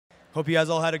Hope you guys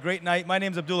all had a great night. My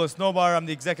name is Abdullah Snowbar. I'm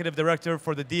the Executive Director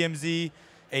for the DMZ,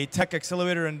 a tech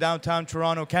accelerator in downtown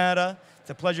Toronto, Canada. It's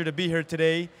a pleasure to be here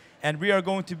today. And we are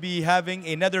going to be having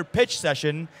another pitch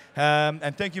session.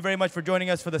 And thank you very much for joining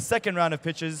us for the second round of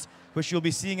pitches, which you'll be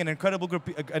seeing an incredible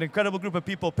group of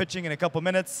people pitching in a couple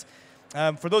minutes.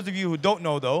 For those of you who don't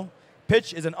know, though,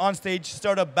 Pitch is an onstage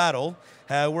startup battle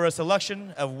where a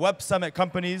selection of Web Summit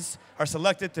companies are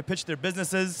selected to pitch their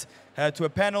businesses to a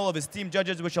panel of esteemed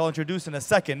judges, which I'll introduce in a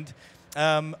second.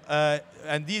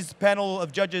 And these panel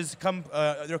of judges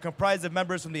they're comprised of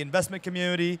members from the investment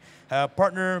community,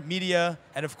 partner, media,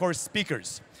 and of course,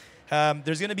 speakers.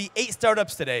 There's going to be 8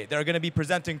 startups today that are going to be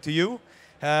presenting to you.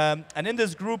 And in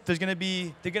this group, they're going to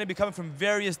be coming from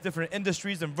various different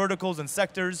industries and verticals and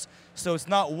sectors. So it's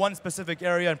not one specific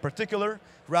area in particular,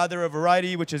 rather a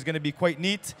variety, which is going to be quite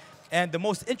neat. And the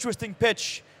most interesting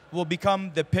pitch will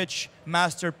become the pitch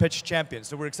master pitch champion.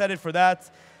 So we're excited for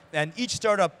that. And each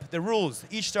startup, the rules,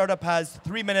 each startup has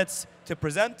 3 minutes to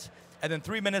present, and then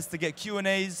 3 minutes to get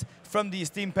Q&As from the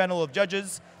esteemed panel of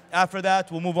judges. After that,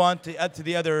 we'll move on to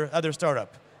the other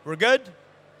startup. We're good?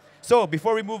 So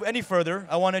before we move any further,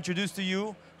 I want to introduce to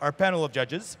you our panel of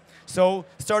judges. So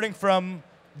starting from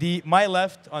my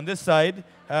left on this side,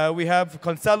 we have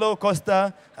Gonçalo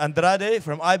Costa Andrade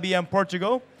from IBM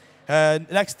Portugal.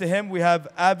 Next to him, we have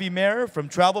Avi Mayer from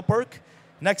TravelPerk.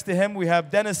 Next to him, we have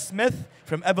Dennis Smith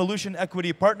from Evolution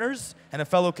Equity Partners and a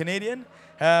fellow Canadian.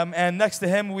 And next to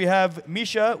him, we have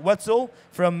Misha Wetzel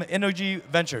from Energy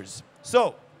Ventures.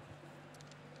 So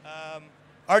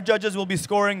our judges will be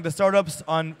scoring the startups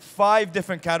on 5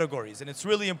 different categories. And it's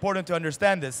really important to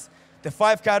understand this. The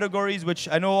 5 categories, which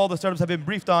I know all the startups have been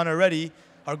briefed on already,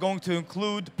 are going to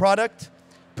include product,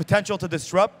 potential to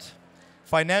disrupt,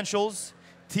 financials,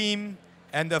 team,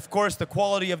 and of course, the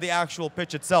quality of the actual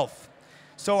pitch itself.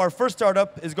 So our first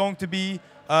startup is going to be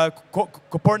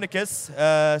Copernicus.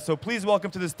 So please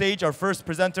welcome to the stage our first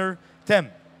presenter, Tim.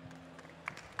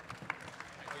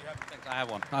 Oh, you have things. I have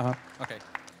one. Okay.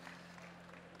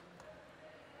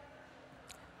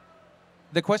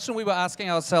 The question we were asking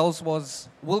ourselves was,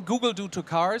 will Google do to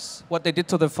cars what they did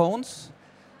to the phones?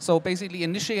 So basically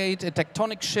initiate a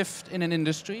tectonic shift in an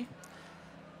industry.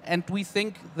 And we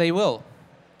think they will.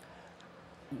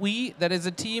 That is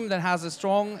a team that has a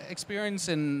strong experience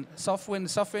in the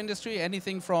software industry,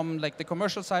 anything from like the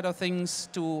commercial side of things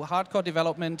to hardcore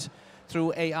development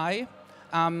through AI,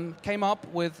 came up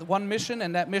with one mission,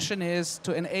 and that mission is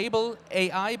to enable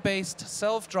AI-based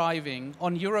self-driving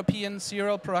on European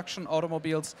serial production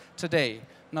automobiles today.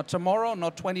 Not tomorrow,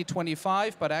 not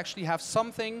 2025, but actually have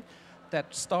something that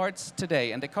starts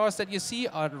today. And the cars that you see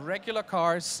are regular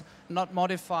cars, not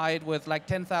modified with like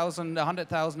 10,000,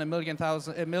 100,000,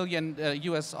 a million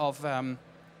US of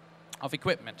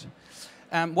equipment.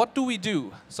 What do we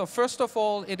do? So first of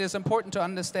all, it is important to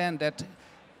understand that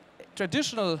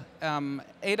traditional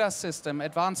ADAS system,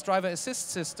 advanced driver assist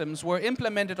systems, were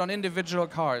implemented on individual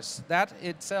cars. That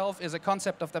itself is a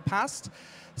concept of the past.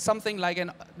 Something like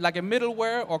a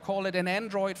middleware, or call it an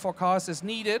Android for cars, is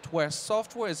needed, where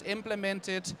software is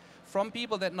implemented from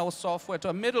people that know software to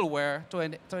a middleware,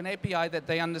 to an API that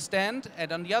they understand.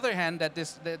 And on the other hand, that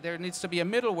there needs to be a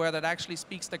middleware that actually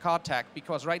speaks the car tech,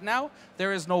 because right now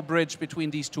there is no bridge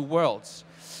between these two worlds.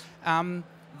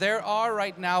 There are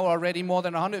right now already more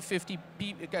than 150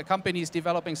 companies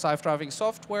developing self-driving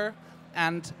software,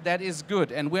 and that is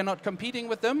good. And we're not competing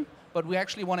with them, but we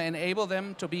actually want to enable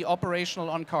them to be operational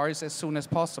on cars as soon as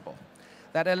possible.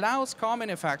 That allows car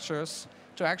manufacturers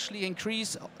to actually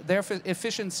increase their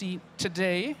efficiency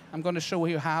today. I'm going to show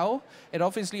you how. It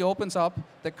obviously opens up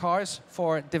the cars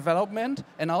for development,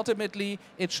 and ultimately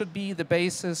it should be the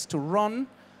basis to run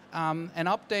and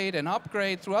update and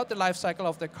upgrade throughout the life cycle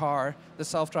of the car, the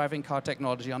self-driving car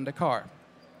technology on the car.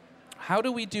 How do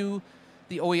we do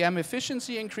the OEM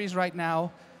efficiency increase right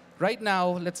now? Right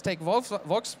now, let's take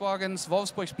Volkswagen's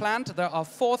Wolfsburg plant. There are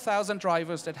 4,000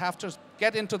 drivers that have to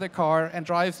get into the car and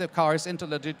drive the cars into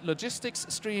the logistics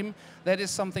stream. That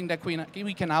is something that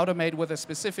we can automate with a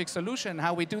specific solution.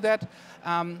 How we do that?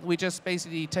 We just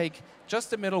basically take just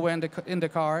the middleware in the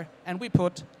car, and we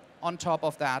put on top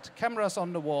of that cameras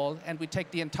on the wall, and we take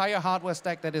the entire hardware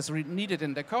stack that is needed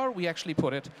in the car, we actually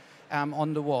put it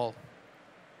on the wall.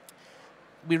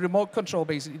 We remote control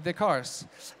basically the cars.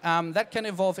 That can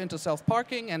evolve into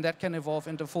self-parking, and that can evolve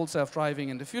into full self-driving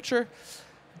in the future.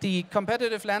 The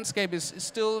competitive landscape is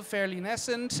still fairly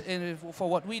nascent for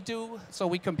what we do. So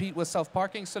we compete with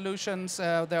self-parking solutions.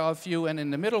 There are a few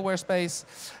in the middleware space.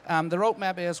 The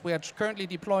roadmap is we are currently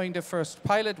deploying the first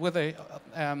pilot with a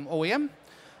OEM.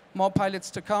 More pilots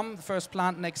to come, the first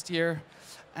plant next year.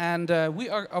 And we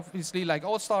are obviously, like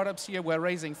all startups here, we're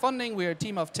raising funding. We're a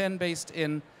team of 10 based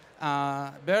in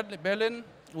Berlin.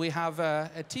 We have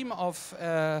a team of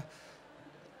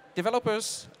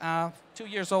developers, 2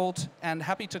 years old, and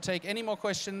happy to take any more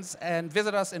questions and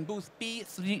visit us in booth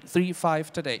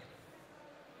B335 today.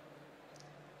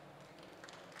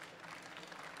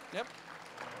 Yep.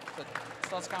 So it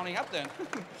starts counting up then.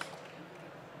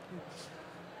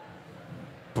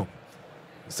 Boom.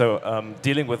 So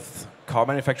dealing with car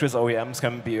manufacturers, OEMs,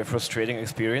 can be a frustrating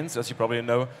experience, as you probably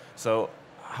know. So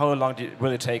how long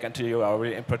will it take until you are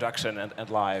really in production and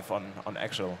live on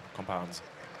actual compounds?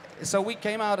 So we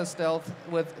came out of stealth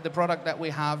with the product that we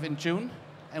have in June,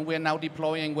 and we're now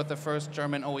deploying with the first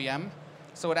German OEM.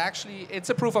 So it's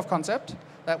a proof of concept.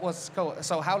 That was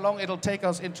so how long it'll take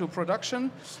us into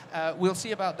production, we'll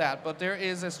see about that. But there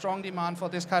is a strong demand for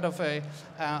this kind of a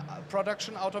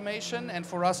production automation, and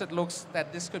for us it looks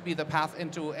that this could be the path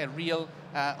into a real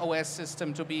OS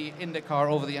system to be in the car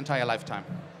over the entire lifetime.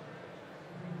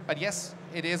 But yes,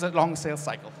 it is a long sales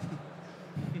cycle.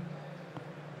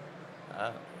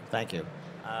 Thank you.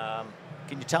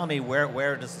 Can you tell me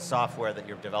where does the software that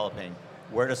you're developing,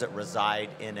 where does it reside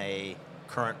in a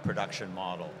current production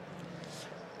model?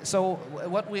 So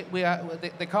what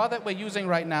the car that we're using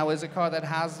right now is a car that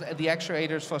has the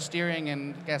actuators for steering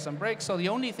and gas and brakes. So the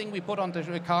only thing we put onto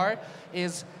the car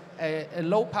is a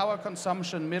low power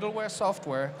consumption middleware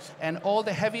software, and all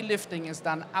the heavy lifting is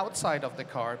done outside of the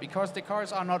car because the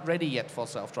cars are not ready yet for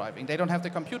self-driving. They don't have the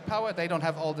compute power, they don't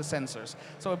have all the sensors.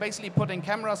 So we're basically putting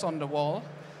cameras on the wall.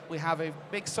 We have a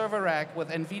big server rack with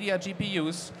NVIDIA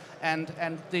GPUs, and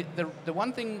the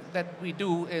one thing that we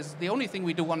do is, the only thing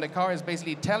we do on the car is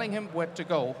basically telling him where to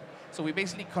go. So we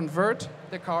basically convert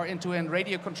the car into a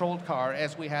radio-controlled car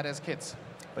as we had as kids.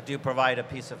 But do you provide a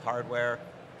piece of hardware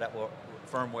that will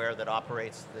firmware that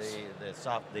operates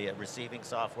the receiving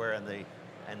software and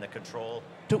the control?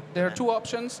 There are two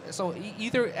options. So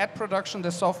either at production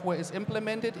the software is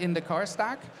implemented in the car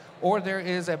stack, or there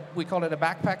is we call it a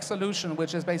backpack solution,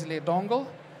 which is basically a dongle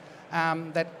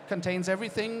that contains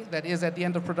everything that is at the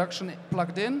end of production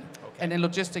plugged in, and in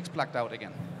logistics plugged out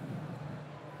again.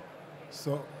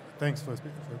 So thanks for the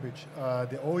pitch.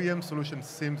 The OEM solution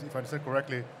seems, if I understand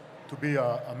correctly, to be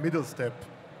a middle step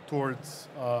towards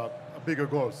a bigger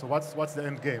goal. So what's the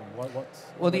end game?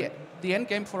 Well, the end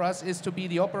game for us is to be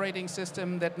the operating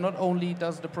system that not only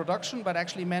does the production, but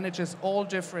actually manages all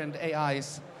different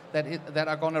AIs that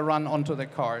are going to run onto the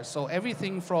car. So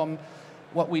everything from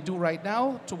what we do right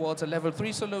now towards a level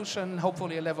 3 solution,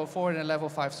 hopefully a level 4 and a level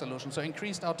 5 solution. So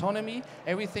increased autonomy,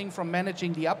 everything from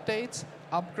managing the updates,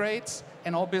 upgrades,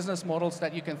 and all business models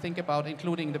that you can think about,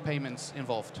 including the payments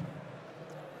involved.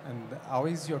 And how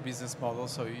is your business model?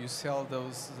 So you sell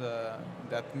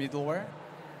that middleware,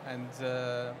 and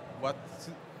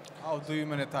how do you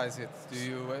monetize it? Do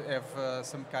you have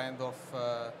some kind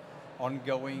of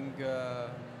ongoing?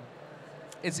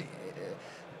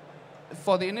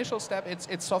 For the initial step,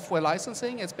 it's software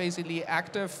licensing. It's basically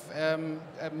active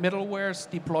middlewares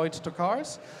deployed to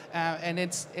cars, and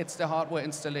it's the hardware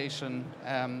installation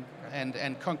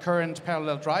and concurrent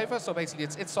parallel driver. So basically,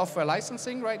 it's software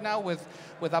licensing right now with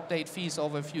update fees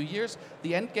over a few years.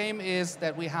 The end game is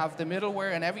that we have the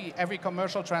middleware, and every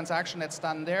commercial transaction that's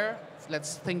done there.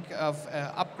 Let's think of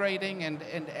upgrading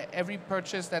and every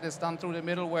purchase that is done through the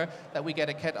middleware, that we get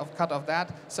a cut of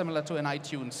that, similar to an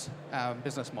iTunes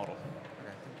business model.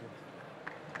 Okay,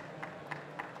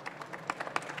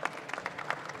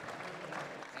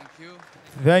 thank you.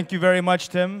 Thank you very much,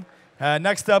 Tim.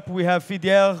 Next up, we have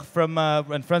Feedier from,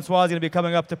 and Francois is going to be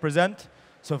coming up to present.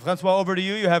 So Francois, over to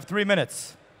you. You have 3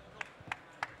 minutes.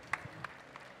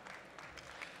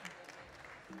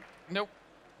 Nope.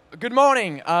 Good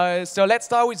morning. So let's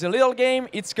start with a little game.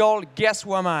 It's called Guess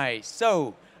Who Am I?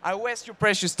 So I waste your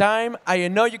precious time. I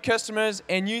annoy your customers,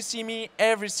 and you see me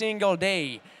every single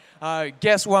day.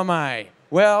 Guess who am I?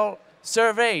 Well,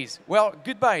 surveys. Well,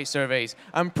 goodbye, surveys.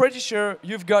 I'm pretty sure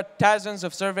you've got thousands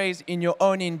of surveys in your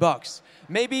own inbox.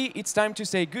 Maybe it's time to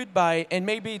say goodbye, and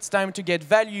maybe it's time to get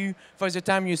value for the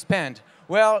time you spend.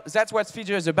 Well, that's what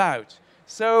Feedier is about.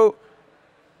 So,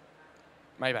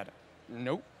 my bad.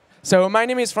 Nope. So my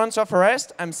name is Francois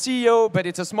Forest. I'm CEO, but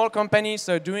it's a small company,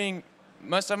 so doing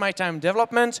most of my time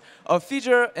development of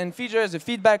Feedier, and Feedier is a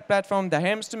feedback platform that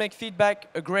aims to make feedback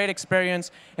a great experience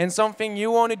and something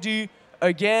you want to do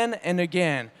again and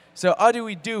again. So how do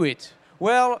we do it?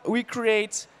 Well, we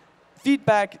create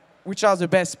feedback which are the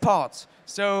best parts.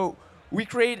 So we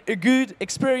create a good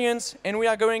experience, and we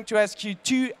are going to ask you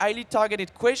 2 highly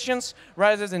targeted questions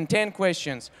rather than 10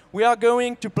 questions. We are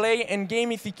going to play in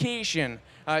gamification.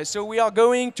 So we are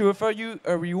going to offer you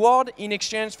a reward in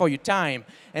exchange for your time.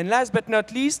 And last but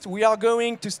not least, we are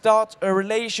going to start a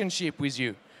relationship with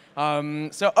you.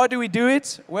 So how do we do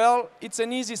it? Well, it's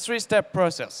an easy 3-step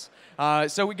process.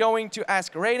 So we're going to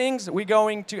ask ratings, we're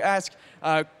going to ask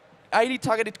highly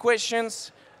targeted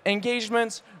questions,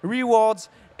 engagements, rewards,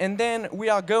 and then we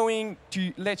are going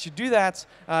to let you do that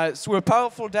through a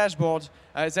powerful dashboard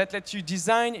that lets you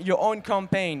design your own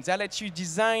campaigns, that lets you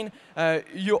design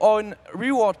your own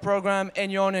reward program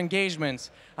and your own engagements.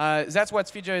 That's what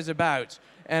Feedier is about.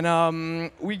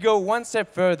 And we go one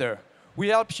step further. We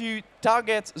help you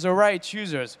target the right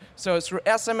users. So through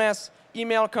SMS,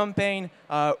 email campaign,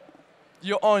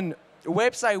 your own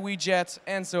website widget,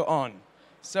 and so on.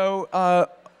 So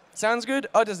sounds good?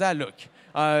 How does that look?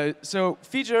 So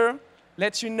Feedier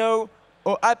lets you know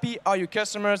how happy are your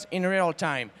customers in real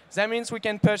time. That means we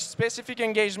can push specific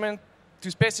engagement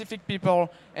to specific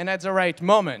people and at the right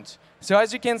moment. So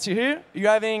as you can see here,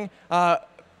 you're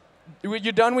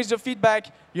done with the feedback,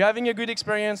 you're having a good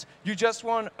experience, you just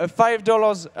won a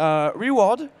 $5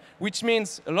 reward, which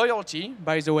means loyalty,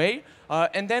 by the way,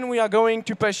 and then we are going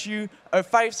to push you a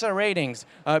 5-star ratings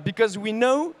because we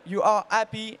know you are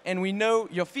happy and we know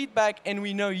your feedback and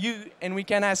we know you and we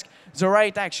can ask the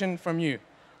right action from you.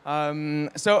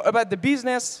 So about the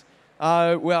business,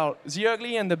 well, the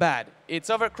ugly and the bad. It's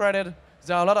overcrowded,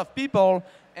 there are a lot of people,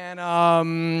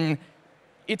 and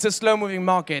it's a slow-moving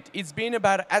market. It's been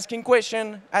about asking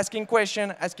question, asking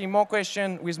more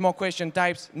question with more question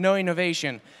types, no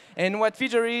innovation. And what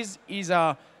Feedier is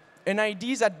an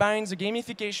idea that binds the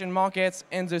gamification markets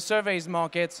and the surveys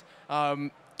markets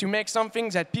to make something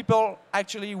that people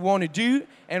actually want to do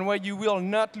and where you will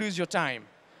not lose your time.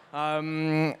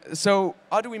 So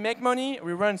how do we make money?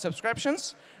 We run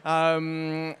subscriptions.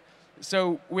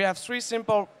 So we have 3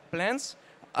 simple plans,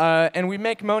 and we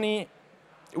make money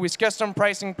with custom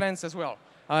pricing plans as well.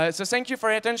 So thank you for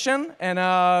your attention, and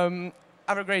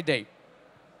have a great day.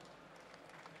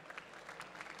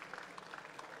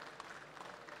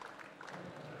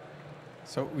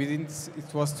 So we didn't,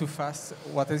 it was too fast.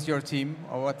 What is your team,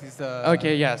 or what is the...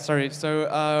 Okay, yeah, sorry.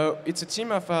 So it's a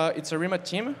team of, it's a remote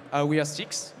team. We are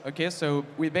 6, okay? So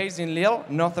we're based in Lille,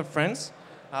 north of France.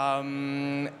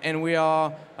 And we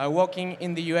are working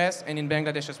in the US and in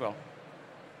Bangladesh as well.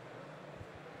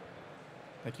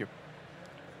 Thank you.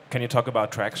 Can you talk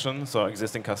about traction, so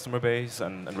existing customer base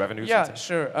and revenues? Yeah,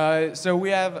 sure. So we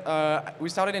have, we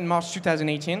started in March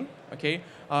 2018, okay?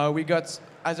 We got,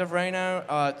 as of right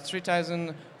now,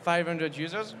 3,500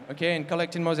 users, okay, and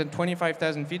collecting more than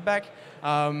 25,000 feedback.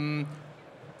 And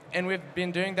we've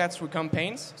been doing that through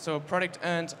campaigns, so product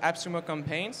and AppSumo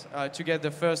campaigns to get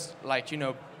the first, like,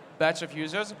 batch of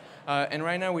users. And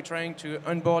right now we're trying to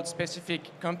onboard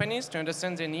specific companies to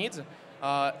understand their needs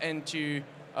and to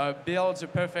build the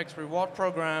perfect reward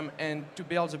program and to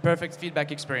build the perfect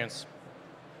feedback experience.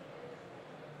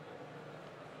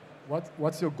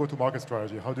 What's your go-to-market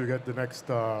strategy? How do you get the next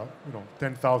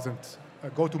 10,000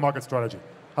 go-to-market strategy?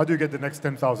 How do you get the next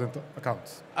 10,000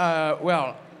 accounts?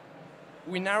 Well,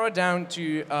 we narrow down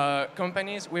to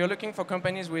companies. We are looking for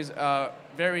companies with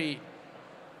very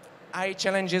high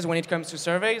challenges when it comes to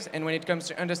surveys and when it comes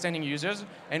to understanding users.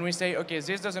 And we say, okay,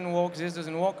 this doesn't work,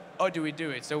 how do we do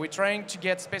it? So we're trying to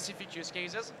get specific use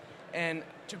cases and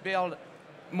to build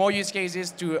more use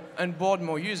cases to onboard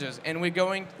more users. And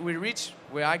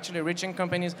we're actually reaching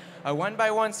companies one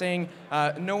by one saying,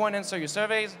 no one answer your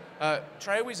surveys,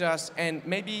 try with us, and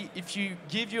maybe if you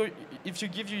give your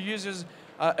users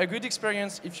a good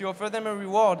experience, if you offer them a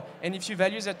reward, and if you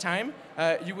value their time,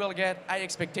 you will get high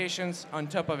expectations on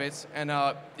top of it, and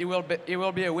it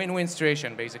will be a win-win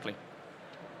situation, basically.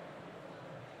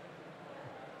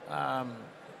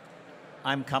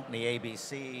 I'm company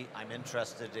ABC. I'm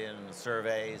interested in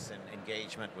surveys and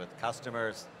engagement with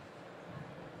customers.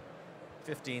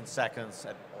 15 seconds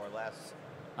or less.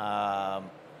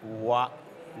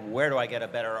 Where do I get a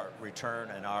better return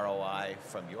and ROI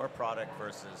from your product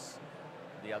versus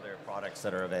the other products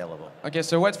that are available? Okay,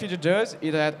 so what Feedier does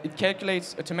is that it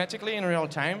calculates automatically in real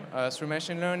time through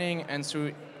machine learning and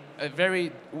through a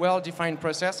very well-defined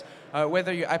process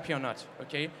whether you're happy or not,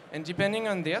 okay? And depending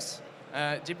on this,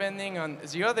 depending on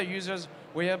the other users,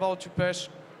 we're able to push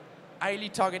highly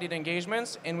targeted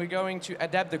engagements, and we're going to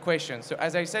adapt the questions. So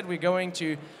as I said, we're going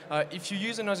to, if you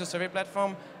use another survey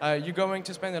platform, you're going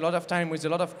to spend a lot of time with a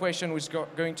lot of questions which are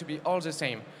going to be all the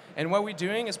same. And what we're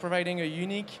doing is providing a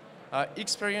unique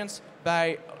experience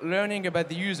by learning about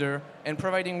the user and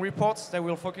providing reports that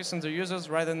will focus on the users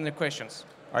rather than the questions.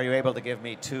 Are you able to give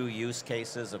me 2 use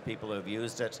cases of people who have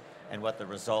used it and what the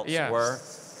results were?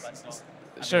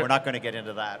 Sure. We're not going to get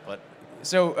into that, but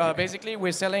So basically,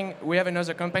 we have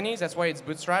another company, that's why it's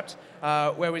bootstrapped,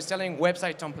 where we're selling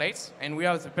website templates. And we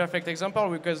are the perfect example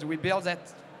because we built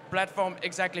that platform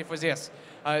exactly for this.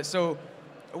 So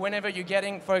whenever you're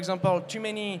getting, for example, too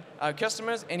many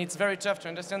customers and it's very tough to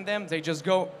understand them, they just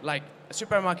go, like a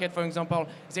supermarket, for example,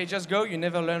 they just go, you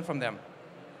never learn from them.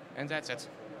 And that's it.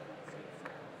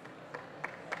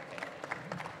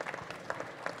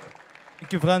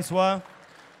 Thank you, Francois.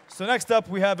 So next up,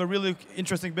 we have a really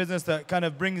interesting business that kind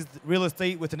of brings real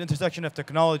estate with an intersection of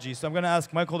technology. So I'm going to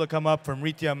ask Michael to come up from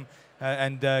REITIUM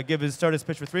and start his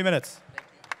pitch for 3 minutes.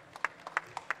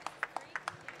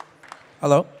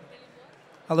 Hello.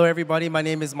 Hello, everybody. My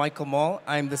name is Michael Moll.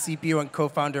 I'm the CPO and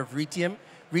co-founder of REITIUM.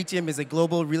 REITIUM is a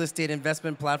global real estate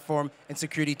investment platform and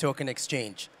security token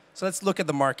exchange. So let's look at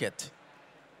the market.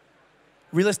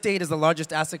 Real estate is the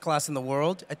largest asset class in the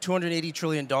world at $280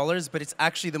 trillion, but it's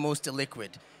actually the most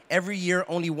illiquid. Every year,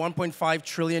 only $1.5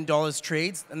 trillion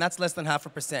trades, and that's less than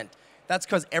 0.5%. That's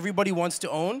because everybody wants to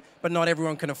own, but not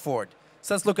everyone can afford.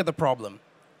 So let's look at the problem.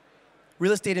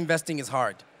 Real estate investing is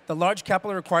hard. The large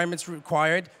capital requirements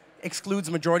required excludes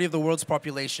the majority of the world's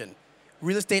population.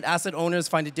 Real estate asset owners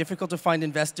find it difficult to find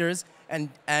investors, and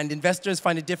investors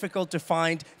find it difficult to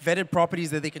find vetted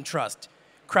properties that they can trust.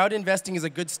 Crowd investing is a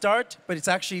good start, but it's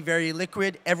actually very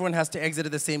liquid. Everyone has to exit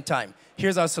at the same time.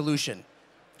 Here's our solution.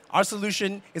 Our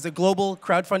solution is a global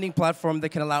crowdfunding platform that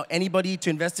can allow anybody to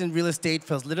invest in real estate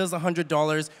for as little as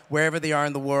 $100 wherever they are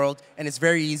in the world, and it's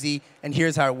very easy, and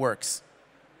here's how it works.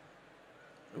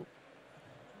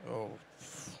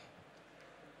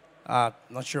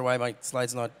 Not sure why my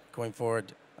slide's not going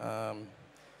forward. So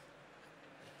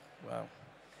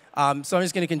I'm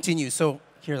just going to continue. So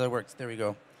here's how it works. There we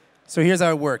go. So here's how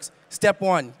it works. Step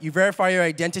 1, you verify your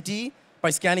identity by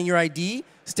scanning your ID.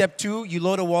 Step 2, you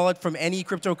load a wallet from any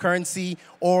cryptocurrency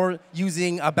or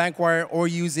using a bank wire or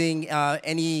using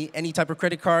any type of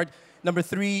credit card. Number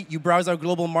 3, you browse our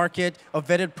global market of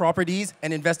vetted properties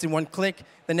and invest in one click.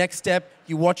 The next step,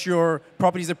 you watch your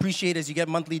properties appreciate as you get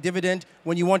monthly dividend.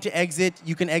 When you want to exit,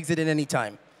 you can exit at any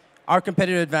time. Our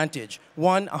competitive advantage.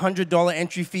 1, $100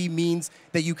 entry fee means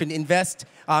that you can invest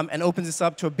and opens this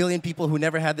up to 1 billion people who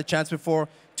never had the chance before.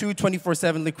 2,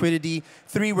 24/7 liquidity.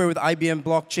 3, we're with IBM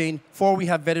blockchain. 4, we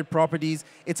have vetted properties.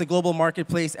 It's a global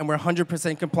marketplace, and we're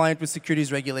 100% compliant with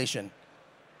securities regulation.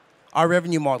 Our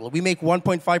revenue model. We make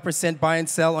 1.5% buy and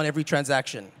sell on every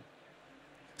transaction.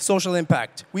 Social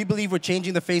impact. We believe we're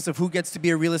changing the face of who gets to be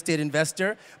a real estate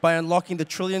investor by unlocking the $1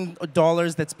 trillion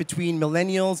that's between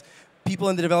millennials, people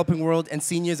in the developing world, and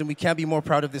seniors, and we can't be more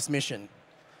proud of this mission.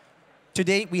 To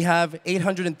date, we have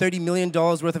 $830 million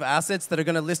worth of assets that are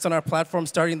going to list on our platform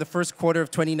starting the first quarter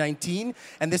of 2019,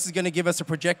 and this is going to give us a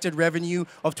projected revenue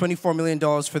of $24 million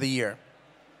for the year.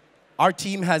 Our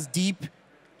team has deep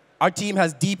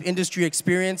industry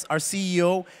experience. Our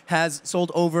CEO has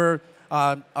sold over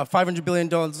 $500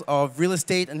 billion of real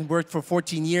estate and worked for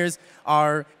 14 years.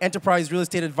 Our enterprise real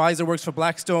estate advisor works for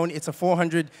Blackstone. It's a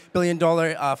 $400 billion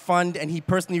fund, and he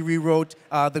personally rewrote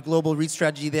the global REIT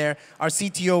strategy there. Our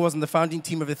CTO was on the founding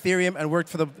team of Ethereum and worked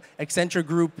for the Accenture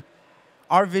Group.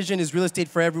 Our vision is real estate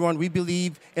for everyone. We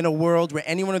believe in a world where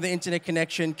anyone with an internet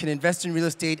connection can invest in real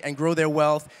estate and grow their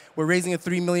wealth. We're raising a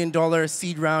 $3 million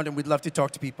seed round, and we'd love to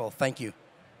talk to people. Thank you.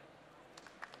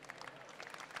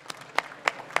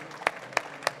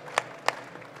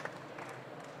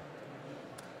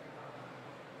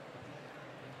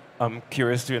 I'm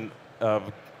curious to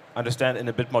understand in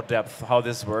a bit more depth how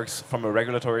this works from a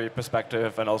regulatory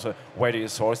perspective, and also where do you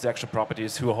source the actual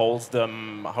properties, who holds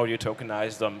them, how do you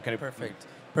tokenize them? Can you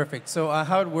Perfect. So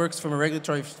how it works from a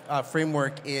regulatory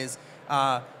framework is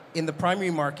in the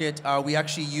primary market, we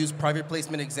actually use private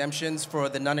placement exemptions for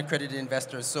the non-accredited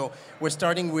investors. So we're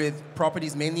starting with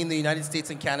properties mainly in the United States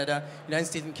and Canada. The United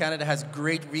States and Canada has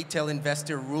great retail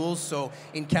investor rules. So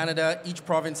in Canada, each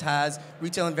province has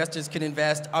retail investors can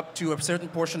invest up to a certain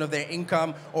portion of their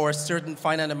income or a certain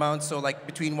finite amount, so like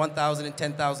between $1,000 and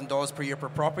 $10,000 per year per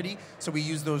property. So we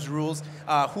use those rules.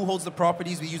 Who holds the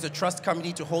properties? We use a trust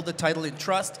company to hold the title in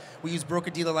trust. We use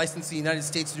broker-dealer license in the United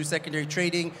States to do secondary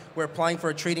trading. We're applying for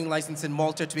a trading license in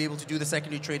Malta to be able to do the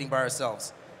secondary trading by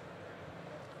ourselves.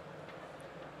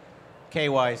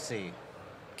 KYC.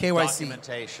 KYC.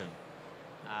 Documentation.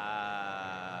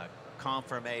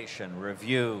 Confirmation,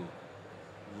 review,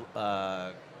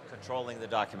 controlling the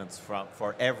documents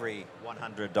for every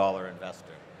 $100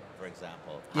 investor, for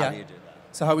example. How do you do that?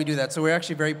 So how we do that? So we're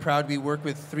actually very proud. We work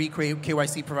with 3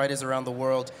 KYC providers around the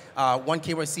world. One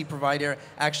KYC provider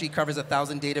actually covers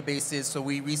 1,000 databases, so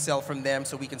we resell from them,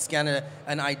 so we can scan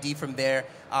an ID from there.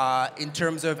 In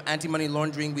terms of anti-money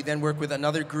laundering, we then work with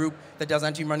another group that does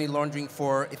anti-money laundering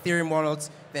for Ethereum wallets,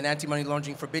 then anti-money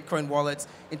laundering for Bitcoin wallets.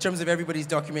 In terms of everybody's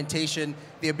documentation,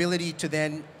 the ability to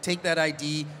then take that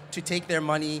ID, to take their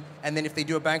money, and then if they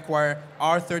do a bank wire,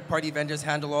 our third-party vendors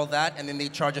handle all that, and then they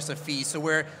charge us a fee. So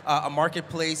we're a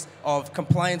marketplace of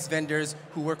compliance vendors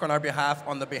who work on our behalf,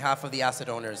 on the behalf of the asset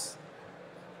owners.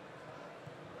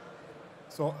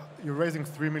 So you're raising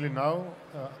 3 million now.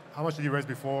 How much did you raise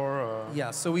before?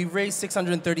 Yeah, so we've raised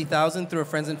 630,000 through a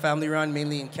friends and family round,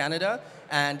 mainly in Canada,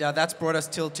 and that's brought us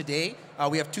till today.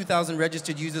 We have 2,000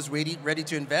 registered users ready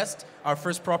to invest. Our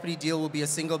first property deal will be a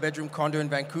single-bedroom condo in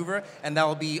Vancouver, and that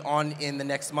will be on in the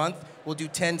next month. We'll do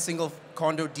 10 single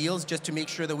condo deals just to make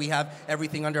sure that we have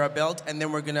everything under our belt, and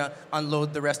then we're going to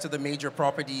unload the rest of the major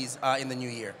properties in the new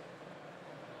year.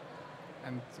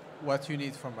 And what you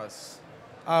need from us?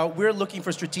 We're looking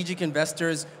for strategic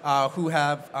investors who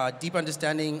have a deep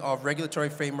understanding of regulatory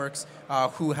frameworks,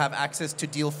 who have access to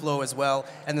deal flow as well,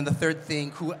 and then the third thing,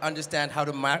 who understand how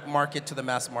to market to the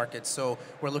mass market. So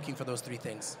we're looking for those 3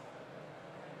 things.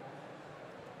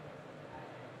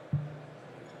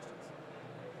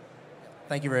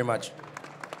 Thank you very much.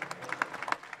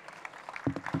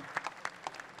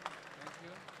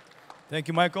 Thank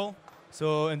you, Michael.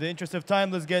 So in the interest of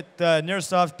time, let's get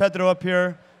Nearsoft Pedro up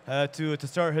here to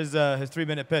start his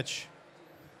 3-minute pitch.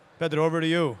 Pedro, over to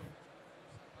you.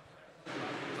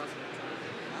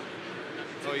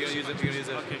 Oh, you're gonna use it. You're gonna use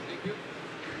it. Okay. Thank you.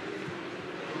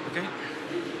 Okay.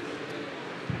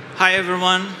 Hi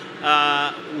everyone.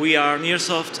 We are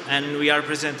Nearsoft, and we are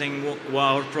presenting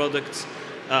our product,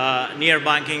 Near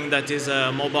Banking, that is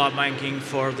mobile banking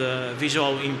for the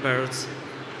visual impaired.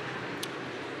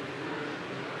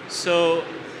 So,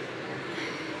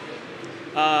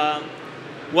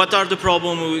 what are the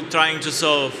problems we're trying to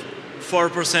solve?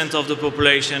 4% of the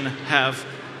population have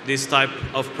this type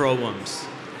of problems.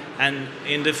 And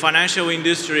in the financial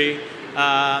industry,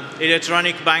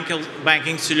 electronic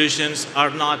banking solutions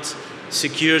are not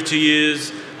secure to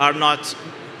use, are not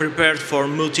prepared for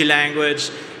multi-language,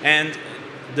 and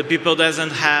the people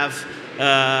doesn't have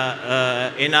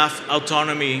enough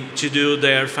autonomy to do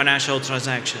their financial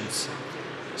transactions.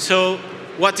 So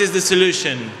what is the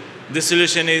solution? The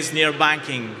solution is Near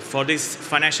Banking for this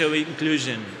financial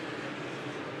inclusion.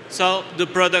 So the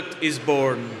product is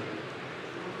born.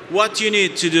 What you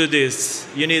need to do this?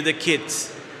 You need a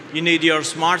kit. You need your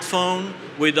smartphone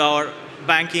with our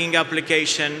banking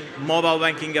application, mobile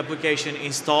banking application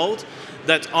installed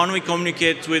that only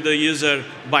communicates with the user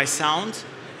by sound.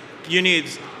 You need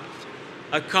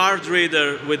a card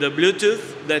reader with a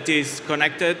Bluetooth that is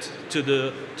connected to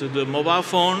the mobile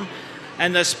phone,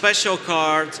 and a special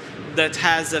card that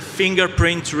has a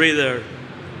fingerprint reader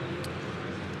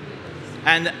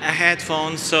and a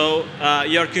headphone, so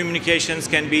your communications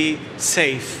can be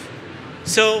safe.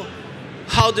 So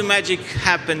how the magic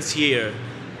happens here?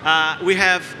 We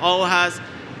all has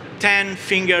 10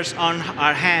 fingers on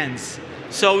our hands,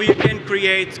 so you can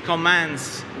create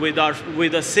commands with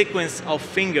a sequence of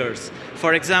fingers.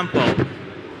 For example,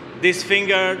 this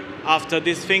finger after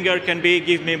this finger can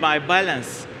give me my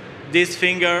balance. This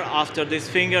finger after this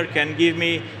finger can give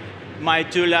me my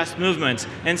 2 last movements.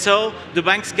 And so the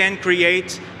banks can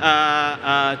create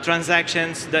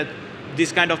transactions that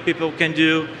this kind of people can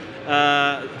do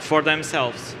for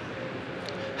themselves.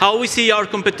 How we see our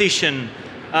competition?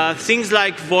 Things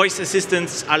like voice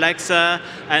assistants, Alexa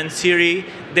and Siri,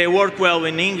 they work well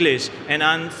in English and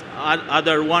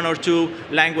other 1 or 2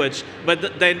 language,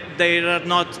 but they are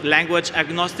not language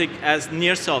agnostic as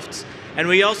Nearsoft. And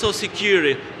we also secure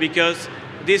it because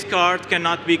this card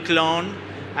cannot be cloned,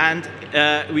 and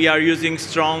we are using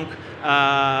strong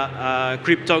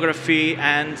cryptography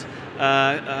and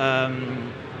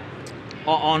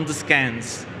on the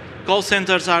scans. Call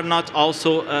centers are not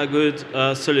also a good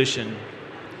solution.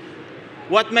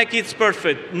 What makes it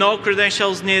perfect? No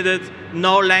credentials needed,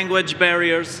 no language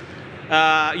barriers.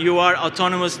 You are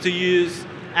autonomous to use,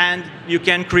 and you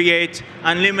can create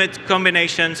unlimited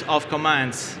combinations of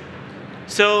commands.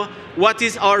 So what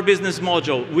is our business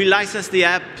model? We license the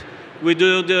app, we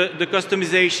do the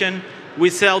customization, we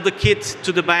sell the kit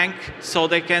to the bank so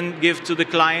they can give to the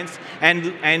clients,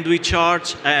 and we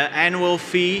charge an annual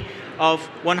fee of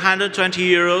 120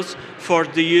 euros for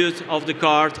the use of the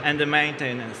card and the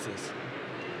maintenances.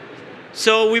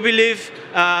 So we believe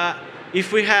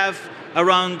if we have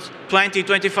around 20,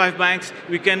 25 banks,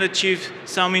 we can achieve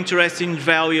some interesting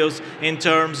values in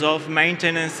terms of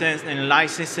maintenance and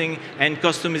licensing and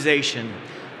customization.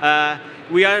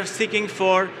 We are seeking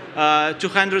for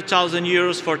 200,000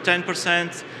 euros for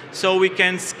 10%, so we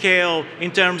can scale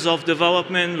in terms of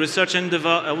development, research and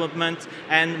development,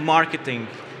 and marketing.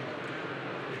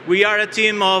 We are a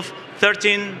team of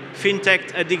 13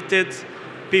 fintech addicted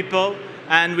people,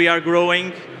 and we are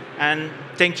growing, and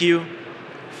thank you.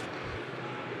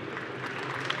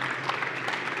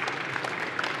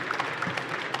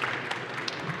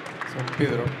 So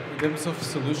Pedro, in terms of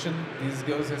solution, this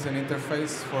goes as an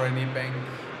interface for any bank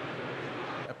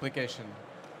application.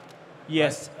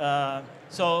 Yes,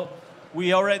 so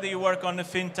we already work on the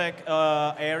fintech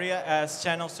area as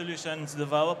channel solutions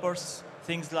developers,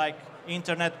 things like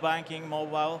internet banking,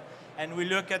 mobile, and we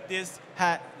look at this,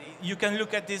 you can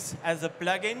look at this as a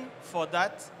plugin for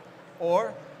that,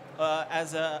 or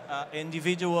as an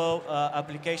individual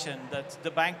application that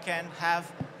the bank can have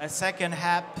a second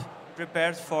app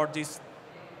prepared for this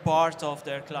part of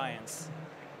their clients.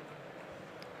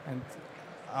 And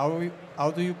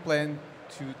how do you plan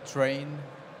to train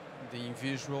the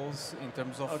individuals in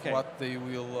terms of what they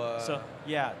will... So,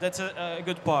 yeah, that's a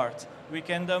good part. We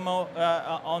can demo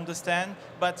understand,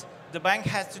 but the bank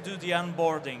has to do the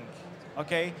onboarding,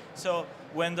 okay? So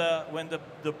when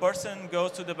the person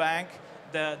goes to the bank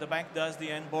does the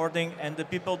onboarding, and the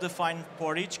people define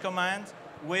for each command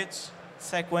which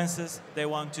sequences they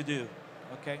want to do,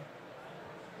 okay?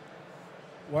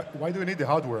 Why do you need the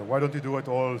hardware? Why don't you do it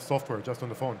all software, just on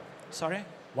the phone? Sorry?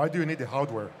 Why do you need the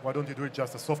hardware? Why don't you do it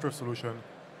just a software solution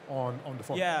on the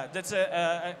phone? Yeah, that's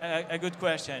a good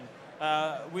question.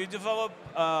 We developed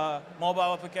a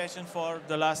mobile application for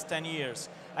the last 10 years.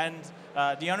 And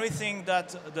the only thing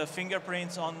that the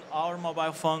fingerprints on our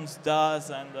mobile phones does,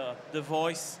 and the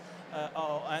voice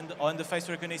and on the face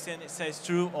recognition, it says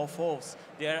true or false.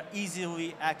 They are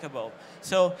easily hackable.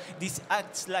 So this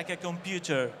acts like a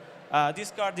computer.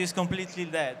 This card is completely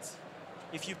dead.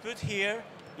 If you put here,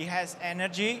 it has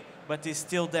energy, but it's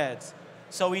still dead.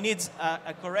 So we need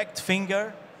a correct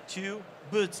finger to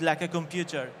boot like a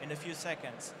computer in a few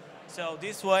seconds. So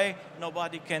this way,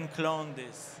 nobody can clone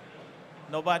this.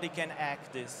 Nobody can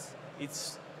hack this.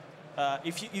 It's,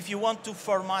 if you want to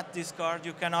format this card,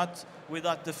 you cannot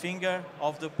without the finger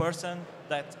of the person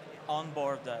that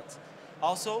onboard that.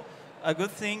 Also, a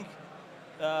good thing,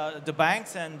 the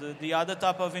banks and the other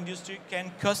type of industry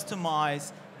can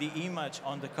customize the image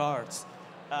on the cards.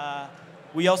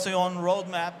 We also on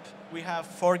roadmap, we have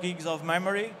 4 gigs of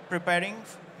memory preparing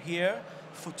here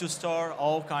to store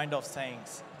all kind of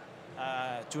things,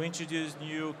 to introduce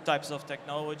new types of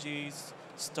technologies,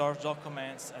 store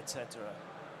documents, etc.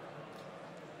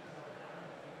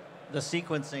 The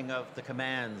sequencing of the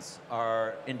commands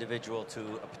are individual to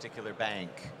a particular bank.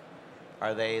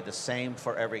 Are they the same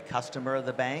for every customer of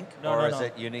the bank, or is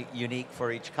it unique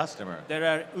for each customer? They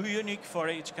are unique for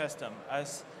each customer.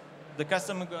 As the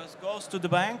customer goes to the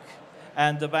bank,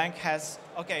 and the bank has,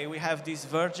 okay, we have this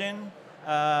Virgin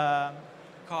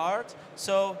card,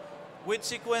 so which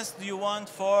sequence do you want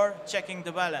for checking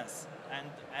the balance?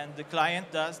 And the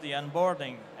client does the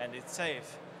onboarding, and it's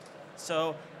safe.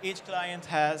 So each client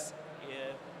has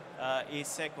a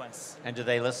sequence. And do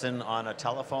they listen on a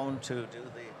telephone to do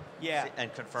the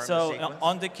and confirm the sequence? So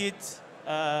on the kit,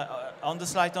 on the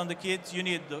slide on the kit, you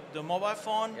need the mobile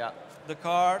phone, the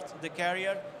card, the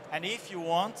carrier, and if you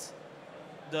want,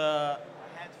 the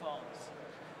headphones.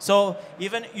 So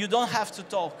even you don't have to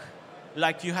talk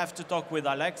like you have to talk with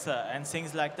Alexa and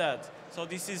things like that. So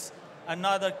this is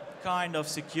another kind of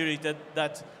security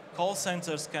that call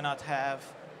centers cannot have,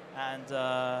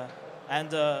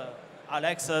 and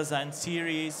Alexas and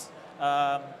Siris,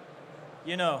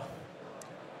 you know.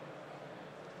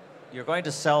 You're going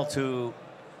to sell to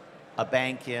a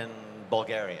bank in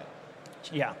Bulgaria.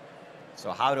 Yeah.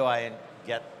 So how do I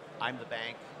get, I'm the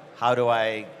bank, how do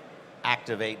I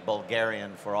activate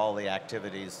Bulgarian for all the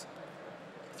activities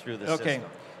through the system?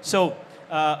 So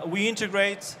we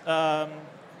integrate,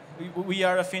 we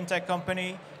are a fintech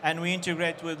company, and we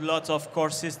integrate with lots of core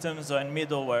systems and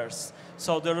middlewares.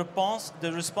 So the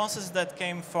responses that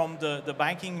came from the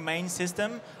banking main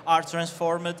system are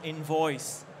transformed in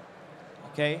voice.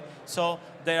 Okay, so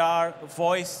there are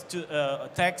voice to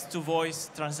text to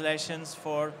voice translations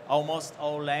for almost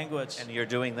all language. And you're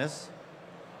doing this?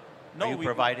 No, are you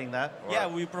providing that? Or? Yeah,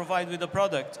 we provide with the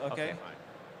product. Okay. Fine.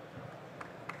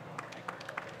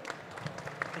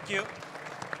 Thank you.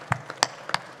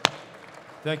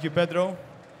 Thank you, Pedro.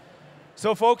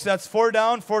 So, folks, that's 4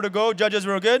 down, 4 to go. Judges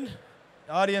were good.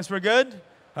 The audience were good.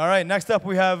 All right, next up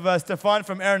we have Stephane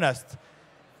from Ernest.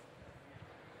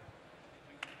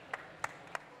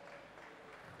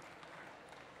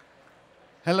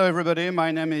 Hello, everybody. My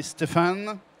name is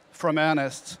Stephane from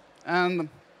Ernest. And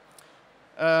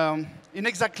in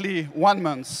exactly 1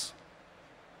 month,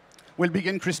 we'll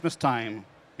begin Christmas time,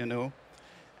 you know.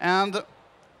 And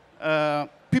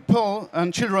people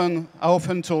and children are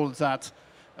often told that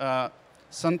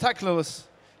Santa Claus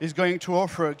is going to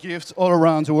offer gifts all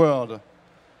around the world.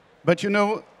 But you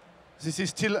know, this is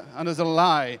still another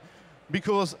lie,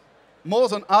 because more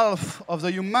than half of the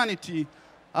humanity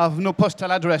have no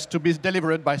postal address to be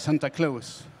delivered by Santa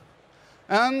Claus.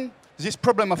 And this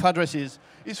problem of addresses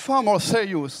is far more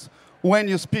serious when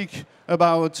you speak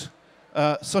about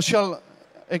social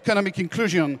economic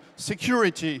inclusion,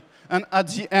 security, and at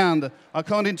the end,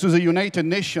 according to the United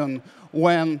Nations,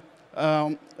 when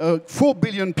 4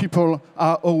 billion people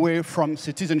are away from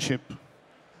citizenship.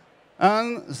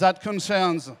 And that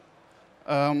concerns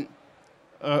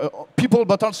people,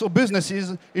 but also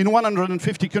businesses in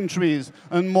 150 countries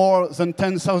and more than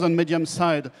 10,000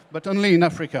 medium-sized, but only in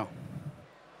Africa.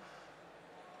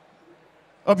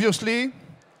 Obviously,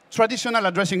 traditional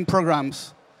addressing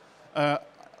programs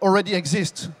already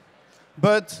exist,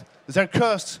 but their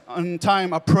costs and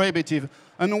time are prohibitive.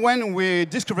 And when we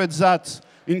discovered that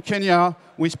in Kenya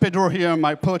with Pedro here,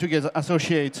 my Portuguese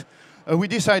associate, we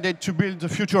decided to build the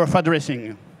future of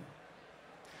addressing.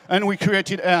 And we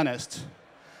created Ernest.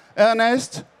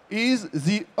 Ernest is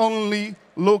the only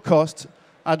low-cost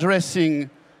addressing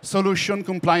solution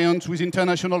compliant with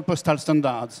international postal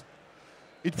standards.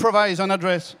 It provides an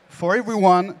address for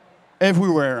everyone,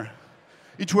 everywhere.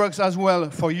 It works as well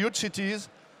for huge cities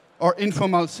or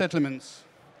informal settlements.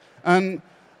 And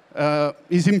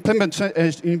its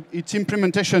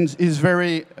implementation is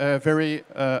very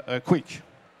quick.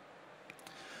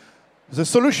 The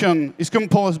solution is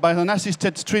composed by an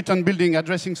assisted street and building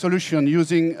addressing solution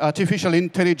using artificial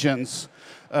intelligence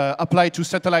applied to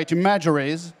satellite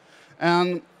imageries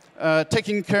and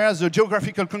taking care of the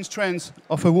geographical constraints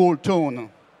of a whole town.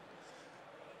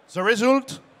 The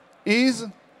result is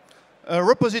a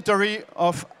repository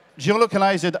of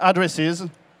geolocalized addresses.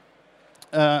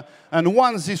 And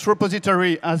once this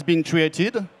repository has been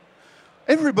created,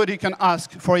 everybody can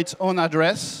ask for its own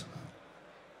address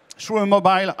through a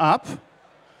mobile app,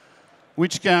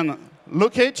 which can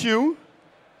locate you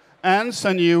and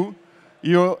send you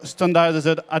your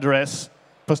standardized address,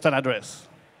 postal address.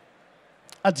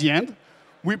 At the end,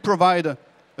 we provide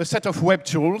a set of web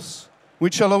tools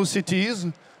which allow cities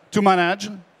to manage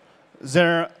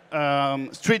their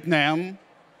street name,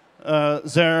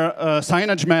 their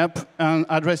signage map, and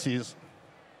addresses.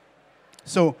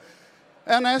 So,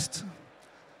 Ernest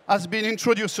has been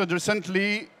introduced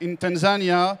recently in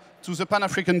Tanzania to the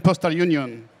Pan-African Postal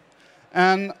Union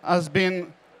and has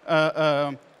been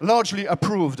largely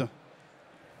approved.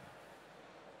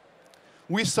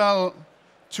 We sell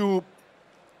to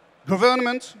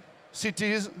government,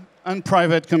 cities, and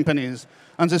private companies,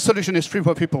 and the solution is free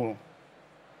for people.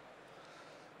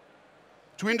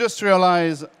 To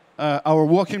industrialize our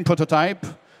working prototype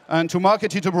and to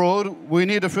market it abroad, we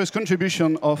need a first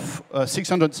contribution of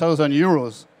 600,000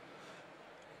 euros.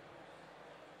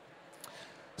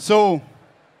 So,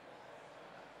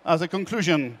 as a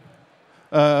conclusion,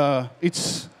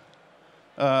 it's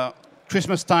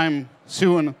Christmas time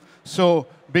soon, so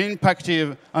be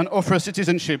impactive and offer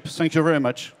citizenship. Thank you very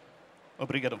much.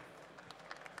 Obrigado.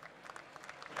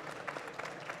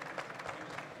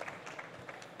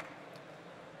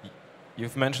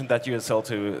 You've mentioned that you sell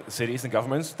to cities and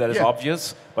governments. That is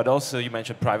obvious, but also you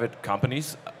mentioned private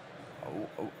companies.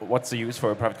 What's the use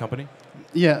for a private company?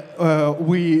 Yeah,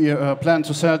 we plan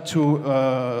to sell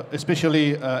to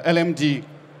especially LMD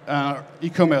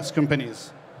e-commerce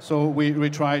companies. So we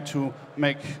try to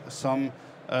make some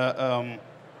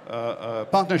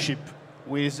partnership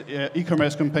with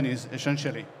e-commerce companies,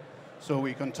 essentially. So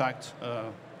we contact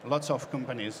lots of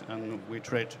companies, and we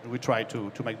try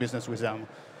to make business with them.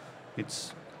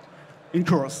 It's in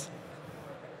course.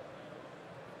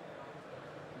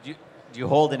 Do you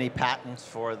hold any patents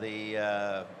for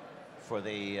the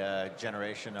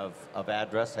generation of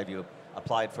address? Have you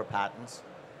applied for patents?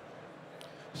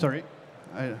 Sorry?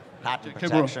 Patent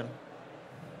protection.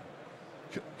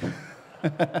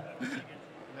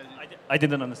 I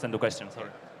didn't understand the question,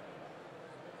 sorry.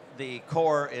 The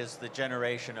core is the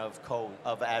generation of code,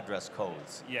 of address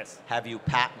codes. Yes. Have you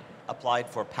applied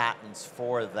for patents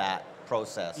for that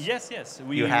process? Yes, yes.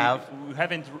 You have? We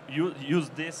haven't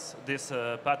used this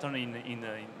pattern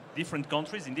in different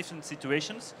countries, in different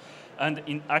situations,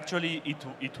 and actually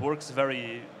it works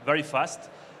very, very fast.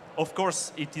 Of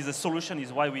course, it is a solution,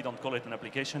 is why we don't call it an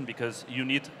application, because you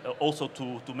need also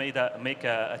to make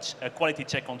a quality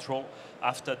check control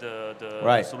after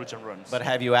the solution runs. But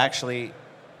have you actually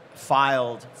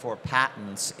filed for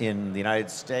patents in the United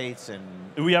States and?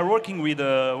 We are working with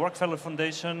the Rockefeller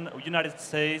Foundation, United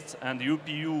States, and the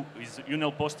UPU, is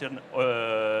Union Postier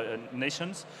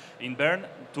nations in Bern,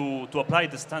 to apply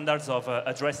the standards of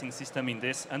addressing system in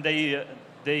this, and they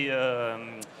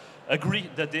agree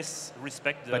that this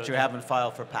respect. But you haven't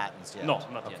filed for patents yet. No,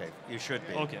 not yet. Okay, you should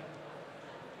be. Okay.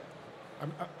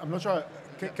 I'm not sure.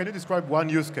 Can you describe one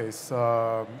use case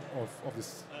of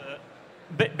this?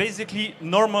 Basically,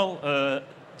 normal.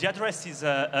 The address is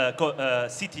a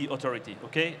city authority,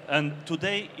 okay? And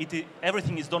today,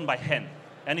 everything is done by hand.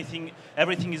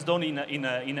 Everything is done in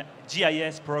a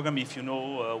GIS program, if you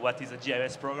know what is a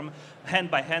GIS program, hand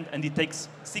by hand, and it takes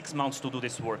 6 months to do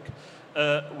this work.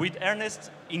 With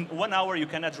Ernest, in 1 hour, you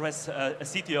can address a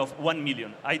city of 1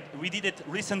 million. We did it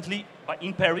recently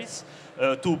in Paris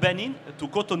to Benin, to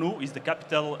Cotonou, is the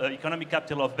capital, economic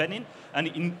capital of Benin, and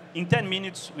in 10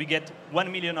 minutes, we get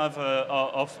 1 million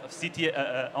of city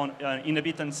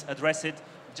inhabitants address it,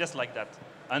 just like that.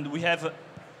 And we have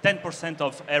 10%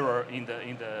 of error in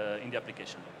the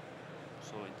application.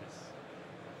 So it is.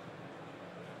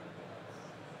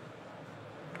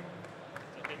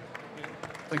 Okay.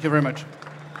 Thank you very much.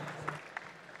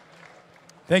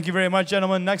 Thank you very much,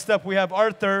 gentlemen. Next up, we have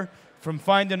Arthur from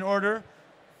Find and Order.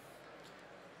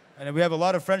 And we have a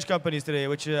lot of French companies today,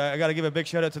 which I got to give a big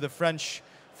shout out to the French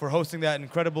for hosting that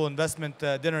incredible investment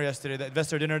dinner yesterday, the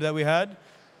investor dinner that we had.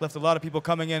 Left a lot of people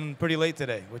coming in pretty late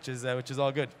today, which is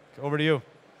all good. Over to you.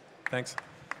 Thanks.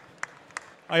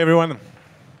 Hi, everyone.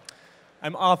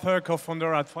 I'm Arthur,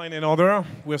 co-founder at Find and Order.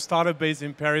 We're a startup based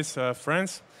in Paris,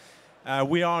 France.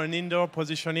 We are an indoor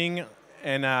positioning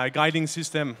and guiding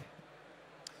system.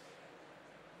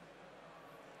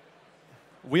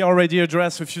 We already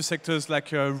address a few sectors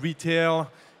like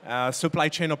retail, supply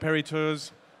chain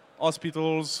operators,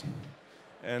 hospitals,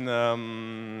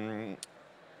 and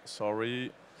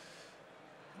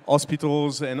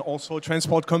hospitals, and also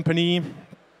transport company,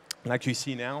 like you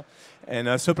see now, and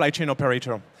a supply chain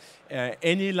operator.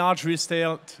 Any large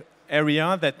retail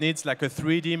area that needs like a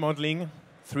 3D modeling,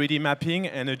 3D mapping,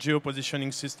 and a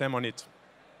geo-positioning system on it.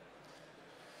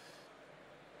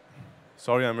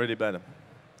 Sorry, I'm really bad.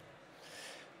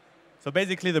 So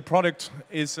basically, the product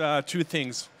is two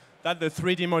things. That the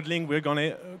 3D modeling we're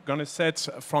gonna set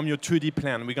from your 2D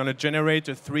plan. We're gonna generate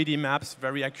a 3D maps,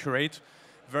 very accurate,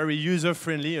 very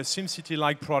user-friendly, a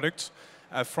SimCity-like product,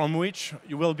 from which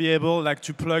you will be able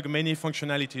to plug many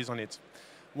functionalities on it.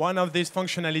 One of these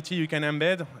functionality you can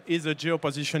embed is a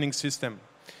geo-positioning system.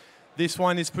 This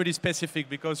one is pretty specific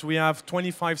because we have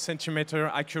 25 centimeter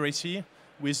accuracy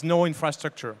with no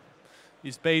infrastructure.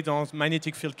 It's based on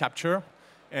magnetic field capture.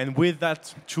 And with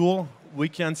that tool, we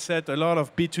can set a lot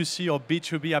of B2C or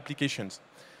B2B applications.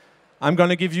 I'm going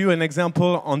to give you an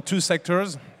example on two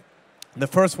sectors. The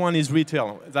first one is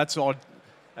retail. That's our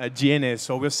DNA.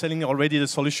 So we're selling already the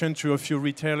solution to a few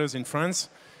retailers in France.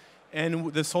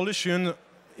 And the solution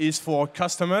is for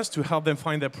customers to help them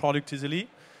find their product easily,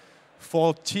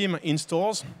 for team in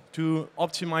stores to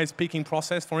optimize picking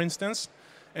process, for instance,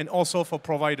 and also for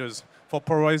providers to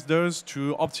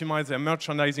optimize their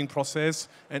merchandising process,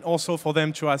 and also for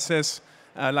them to assess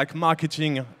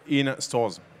marketing in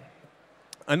stores.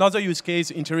 Another use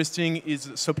case interesting is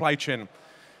supply chain.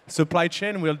 Supply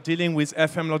chain, we're dealing with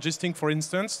FM logistics, for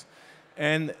instance,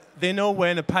 and they know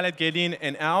when a pallet gets in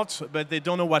and out, but they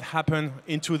don't know what happened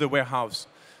into the warehouse.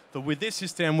 So with this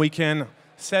system, we can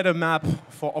set a map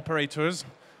for operators,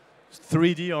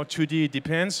 3D or 2D, it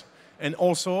depends, and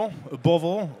also, above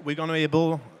all, we're going to be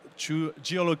able to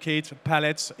geolocate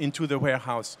pallets into the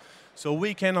warehouse. So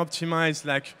we can optimize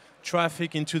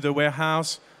traffic into the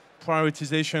warehouse,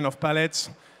 prioritization of pallets,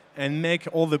 and make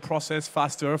all the process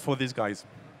faster for these guys.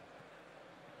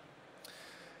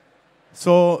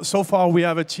 So far we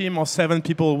have a team of 7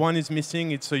 people. One is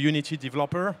missing, it's a Unity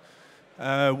developer.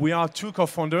 We are 2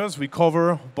 co-founders. We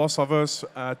cover, both of us,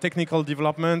 technical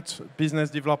development, business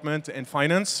development, and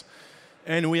finance.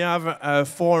 And we have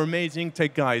 4 amazing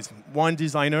tech guys. 1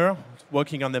 designer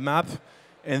working on the map,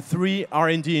 and 3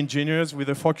 R&D engineers with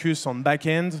a focus on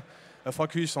backend, a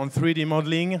focus on 3D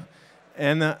modeling,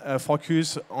 and a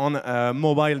focus on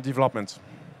mobile development.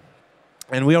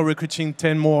 And we are recruiting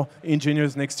 10 more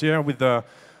engineers next year with the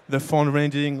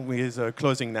fundraising with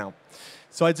closing now.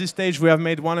 So at this stage, we have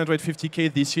made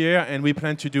 150K this year, and we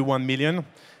plan to do 1 million.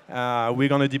 We're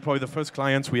going to deploy the first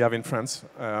clients we have in France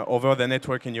over the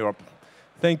network in Europe.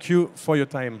 Thank you for your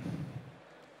time.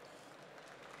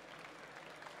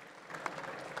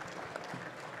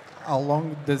 How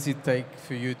long does it take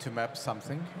for you to map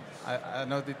something? I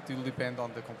know that it will depend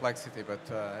on the complexity, but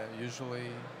usually...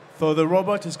 So the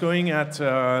robot is going at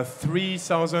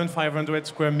 3,500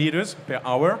 square meters per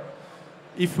hour.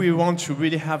 If we want to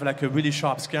really have like a really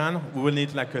sharp scan, we will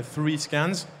need like 3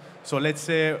 scans. So let's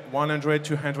say 100,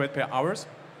 200 per hour.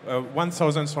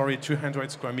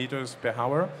 200 square meters per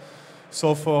hour.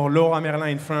 So for Leroy Merlin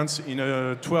in France, in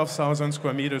a 12,000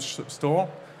 square meters store,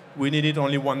 we needed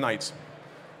only 1 night.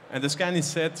 And the scan is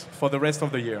set for the rest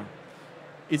of the year.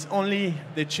 It's only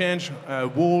they change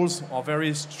walls or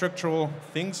very structural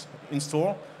things in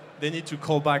store, they need to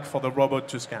call back for the robot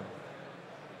to scan.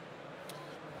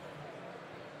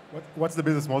 What's the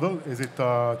business model? Is it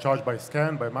charged by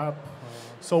scan, by map?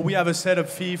 So we have a setup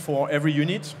fee for every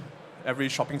unit, every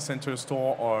shopping center,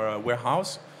 store, or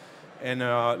warehouse. And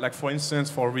like for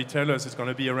instance, for retailers, it's going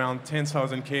to be around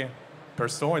 10,000 K per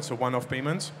store. It's a one-off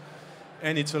payment.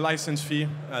 And it's a license fee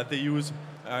they use.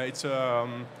 It's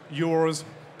euros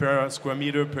per square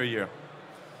meter per year.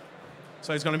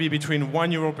 So it's going to be between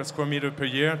 €1 per square meter per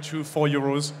year to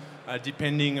 €4,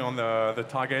 depending on the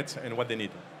target and what they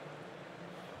need.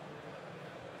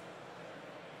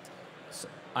 So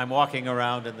I'm walking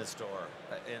around in the store,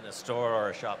 or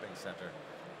a shopping center.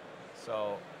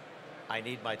 So I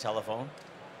need my telephone.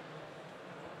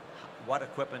 What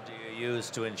equipment do you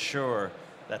use to ensure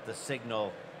that the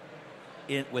signal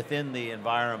within the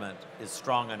environment is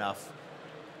strong enough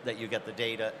that you get the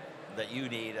data that you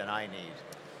need and I need?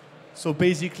 So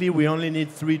basically, we only need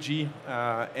 3G,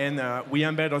 and we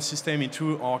embed our system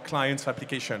into our client's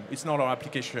application. It's not our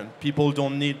application. People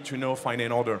don't need to know find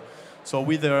and order. So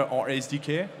with our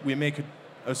SDK, we make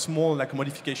a small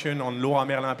modification on Leroy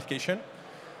Merlin application.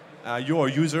 You're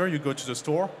a user, you go to the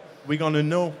store. We're going to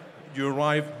know you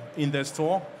arrive in the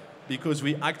store because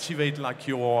we activate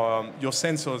your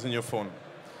sensors in your phone.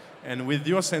 And with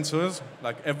your sensors,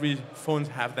 every phone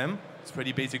have them, it's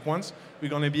pretty basic ones, we're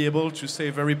going to be able to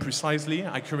say very precisely,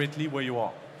 accurately where you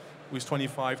are with 20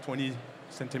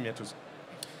 centimeters.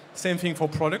 Same thing for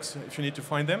products, if you need to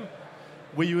find them.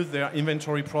 We use their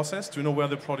inventory process to know where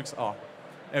the products are.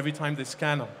 Every time they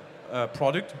scan a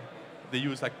product, they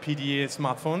use Feedier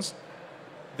smartphones,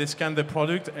 they scan the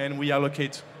product and we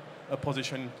allocate a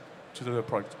position to the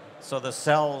product. So the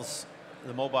cells,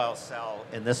 the mobile cell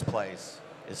in this place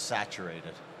is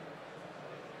saturated.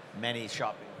 Many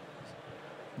shopping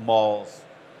malls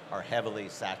are heavily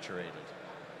saturated.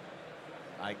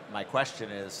 My question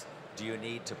is, do you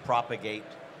need to propagate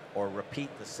or repeat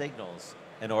the signals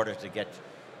in order to get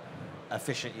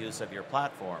efficient use of your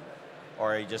platform?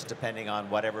 Or are you just depending on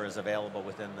whatever is available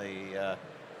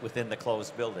within the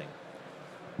closed building?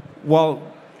 Well,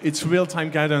 it's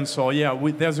real-time guidance, so yeah,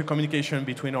 there's a communication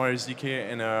between our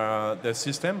SDK and the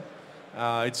system.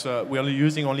 We're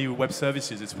using only web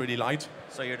services, it's pretty light.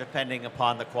 So you're depending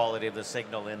upon the quality of the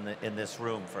signal in this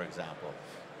room, for example?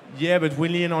 Yeah, but we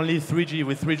need only 3G.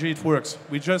 With 3G it works.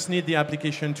 We just need the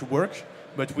application to work,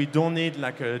 but we don't need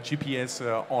a GPS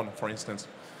on, for instance.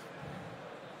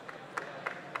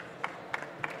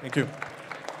 Thank you.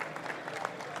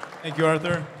 Thank you,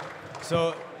 Arthur.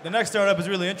 So the next startup is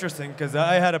really interesting because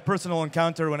I had a personal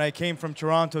encounter when I came from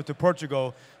Toronto to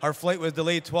Portugal. Our flight was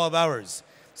delayed 12 hours.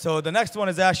 So the next one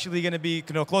is actually going to be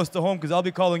close to home because I'll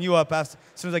be calling you up as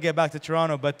soon as I get back to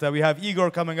Toronto. But we have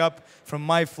Igor coming up from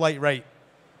MYFLYRIGHT.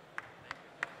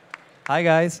 Hi,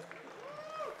 guys.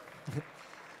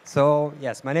 So,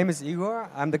 yes, my name is Igor.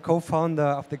 I'm the co-founder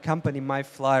of the company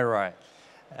MYFLYRIGHT.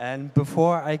 And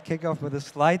before I kick off with the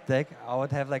slide deck, I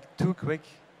would have 2 quick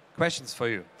questions for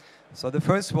you. So the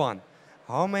first one,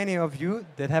 how many of you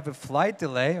did have a flight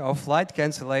delay or flight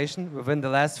cancellation within the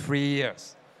last 3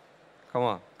 years? Come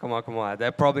on, come on, come on. There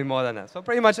are probably more than that. So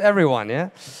pretty much everyone, yeah?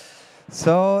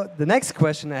 So the next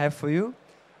question I have for you,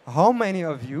 how many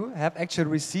of you have actually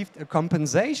received a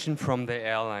compensation from the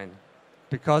airline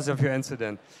because of your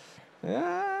incident?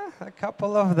 Yeah, a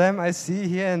couple of them I see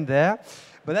here and there.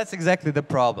 But that's exactly the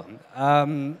problem.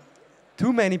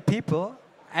 Too many people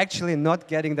actually not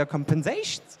getting their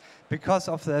compensations because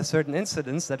of the certain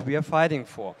incidents that we are fighting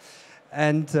for.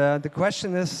 And the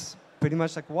question is pretty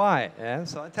much why? Yeah?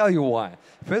 So I'll tell you why.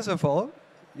 First of all,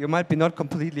 you might be not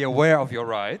completely aware of your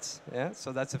rights. Yeah?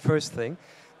 So that's the first thing.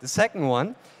 The second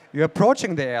one, you're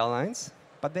approaching the airlines,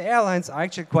 but the airlines are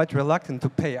actually quite reluctant to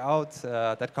pay out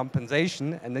that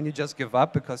compensation, and then you just give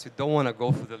up because you don't want to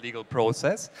go through the legal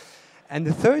process. And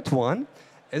the third one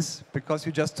is because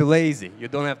you're just too lazy. You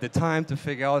don't have the time to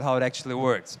figure out how it actually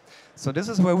works. So this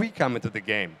is where we come into the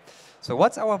game. So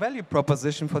what's our value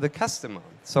proposition for the customer?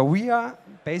 So we are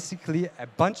basically a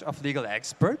bunch of legal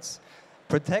experts,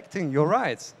 protecting your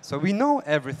rights. So we know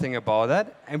everything about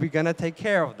that, and we're going to take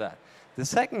care of that. The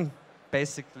second,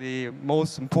 basically,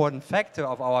 most important factor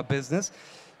of our business,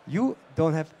 you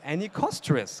don't have any cost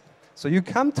risk. So you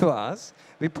come to us,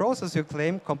 we process your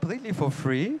claim completely for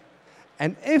free,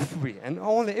 and if we, and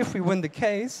only if we win the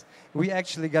case, we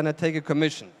actually going to take a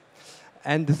commission.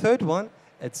 And the third one,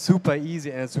 it's super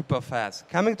easy and it's super fast.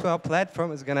 Coming to our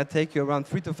platform is going to take you around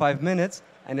 3 to 5 minutes,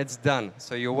 and it's done.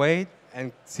 So you wait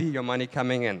and see your money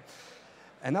coming in.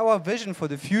 And our vision for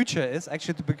the future is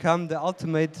actually to become the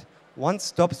ultimate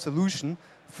one-stop solution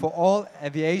for all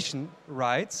aviation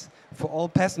rights, for all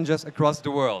passengers across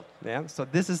the world. Yeah? So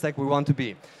this is like we want to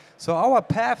be. So our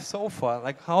path so far,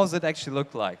 like how does it actually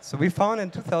look like? So we founded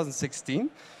in 2016.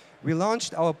 We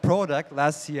launched our product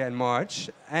last year in March,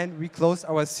 and we closed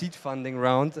our seed funding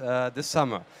round this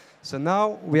summer. So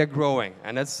now we are growing,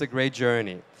 and that's a great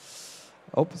journey.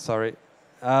 Oh, sorry.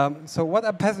 So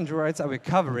what passenger rights are we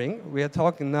covering? We are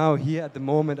talking now here at the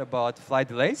moment about flight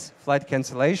delays, flight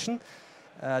cancellation,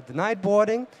 denied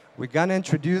boarding. We're going to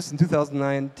introduce in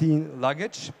 2019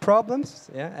 luggage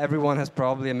problems. Yeah? Everyone has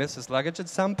probably missed his luggage at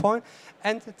some point.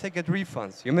 And ticket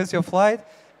refunds. You miss your flight,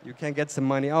 you can get some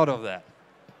money out of that.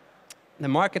 The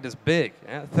market is big,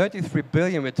 yeah? 33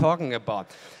 billion we're talking about.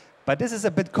 But this is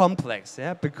a bit complex,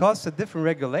 yeah? Because the different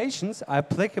regulations are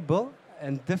applicable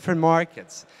in different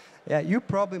markets. Yeah, you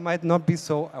probably might not be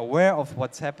so aware of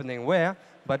what's happening where,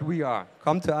 but we are.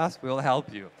 Come to us, we'll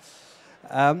help you.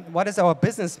 What is our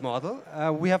business model?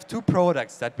 We have two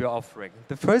products that we're offering.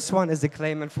 The first one is the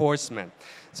claim enforcement.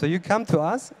 So you come to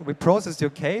us, we process your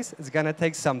case. It's going to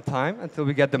take some time until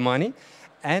we get the money.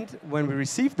 And when we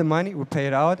receive the money, we pay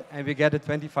it out, and we get a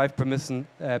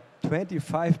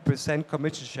 25%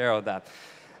 commission share of that.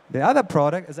 The other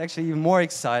product is actually even more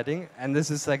exciting, and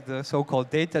this is like the so-called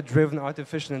data-driven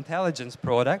artificial intelligence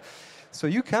product. So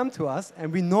you come to us,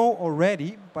 and we know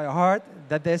already by heart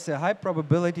that there's a high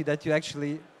probability that you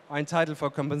actually are entitled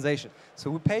for compensation. So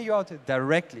we pay you out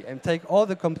directly and take all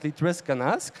the complete risk on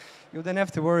us. You don't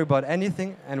have to worry about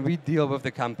anything, and we deal with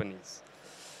the companies.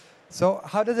 So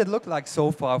how does it look like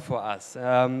so far for us?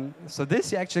 So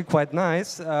this year actually quite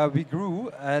nice. We grew,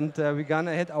 and we're going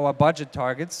to hit our budget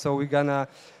targets. So we're going to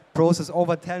process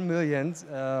over 10 million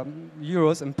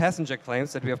euros in passenger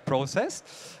claims that we have processed.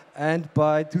 And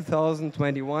by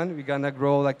 2021, we're going to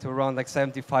grow like to around like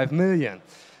 75 million.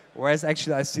 Whereas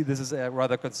actually I see this is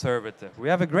rather conservative. We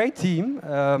have a great team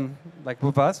like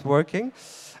with us working,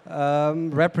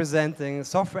 representing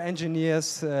software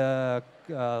engineers,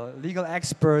 legal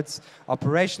experts,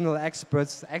 operational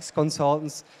experts,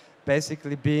 ex-consultants,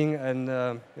 basically being in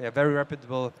very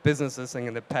reputable businesses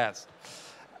in the past.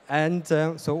 And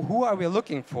so who are we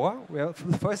looking for? Well,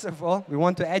 first of all, we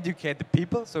want to educate the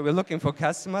people. So we're looking for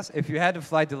customers. If you had a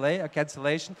flight delay or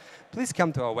cancellation, please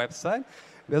come to our website.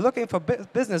 We're looking for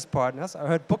business partners. I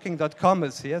heard Booking.com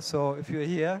is here. So if you're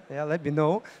here, yeah, let me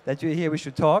know that you're here. We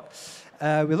should talk.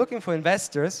 We're looking for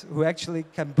investors who actually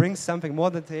can bring something more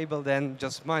to the table than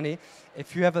just money.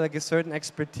 If you have like a certain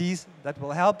expertise that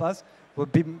will help us, we'll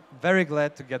be very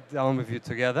glad to get down with you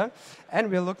together.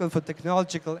 And we're looking for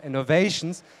technological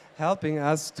innovations helping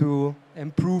us to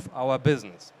improve our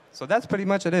business. So that's pretty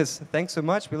much it is. Thanks so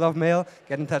much. We love mail.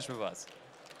 Get in touch with us.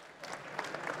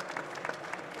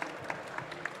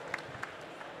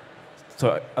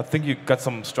 So I think you got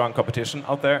some strong competition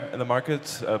out there in the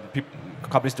market.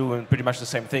 Companies doing pretty much the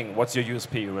same thing. What's your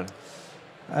USP, really?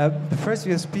 The first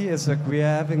USP is that we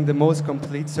are having the most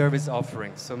complete service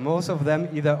offering. So most of them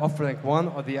either offer like one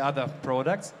or the other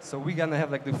products. So we're going to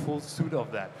have like the full suite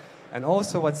of that. And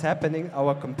also what's happening,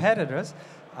 our competitors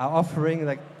are offering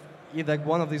like either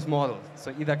one of these models.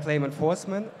 So either claim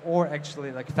enforcement or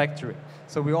actually like factoring.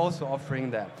 So we're also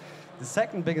offering that. The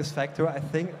second biggest factor, I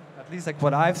think, at least like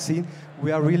what I've seen,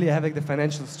 we are really having the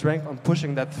financial strength on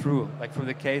pushing that through, like through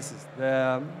the cases.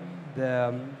 The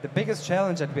biggest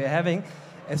challenge that we're having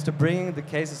is to bring the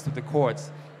cases to the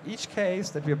courts. Each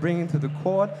case that we're bringing to the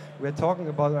court, we're talking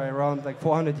about around like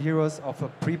 400 euros of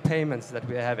prepayments that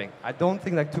we're having. I don't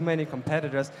think like too many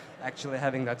competitors actually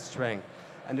having that strength.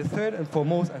 And the third and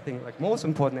foremost, I think like most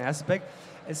important aspect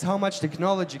is how much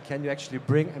technology can you actually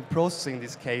bring in processing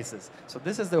these cases. So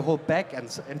this is the whole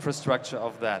back-end infrastructure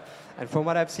of that. And from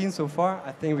what I've seen so far,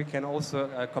 I think we can also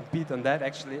compete on that,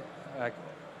 actually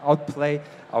outplay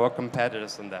our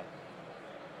competitors on that.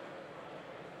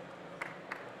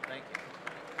 Thank you.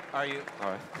 Are you?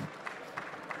 All right.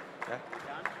 Okay.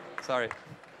 Sorry.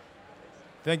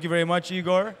 Thank you very much,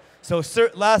 Igor. So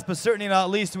last but certainly not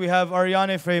least, we have Ariane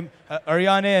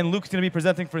and Luke's going to be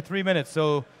presenting for 3 minutes.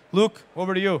 So Luke,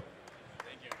 over to you.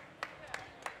 Thank you.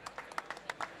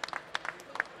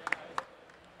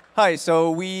 Hi, so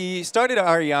we started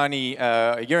Ariani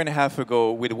a year and a half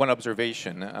ago with one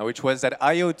observation, which was that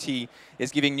IoT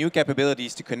is giving new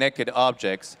capabilities to connected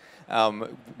objects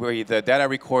with data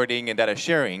recording and data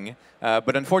sharing.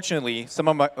 But unfortunately, some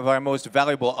of our most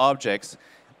valuable objects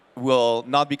will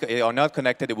not be, are not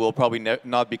connected. It will probably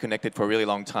not be connected for a really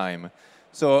long time.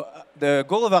 So the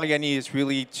goal of Ariani is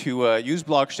really to use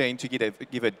blockchain to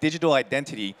give a digital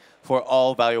identity for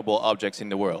all valuable objects in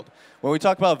the world. When we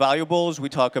talk about valuables, we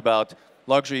talk about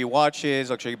luxury watches,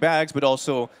 luxury bags, but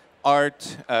also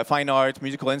art, fine art,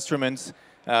 musical instruments,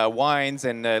 wines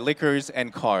and liquors,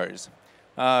 and cars.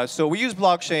 So we use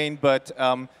blockchain, but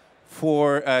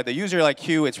for the user like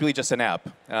you, it's really just an app.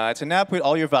 It's an app with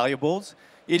all your valuables.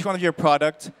 Each one of your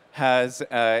product has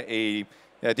a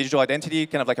digital identity,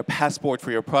 kind of like a passport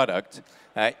for your product.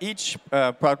 Each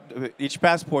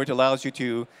passport allows you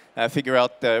to figure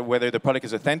out whether the product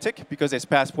is authentic, because this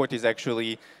passport is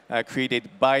actually created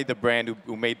by the brand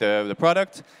who made the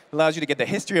product. Allows you to get the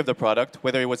history of the product,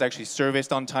 whether it was actually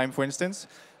serviced on time, for instance.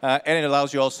 And it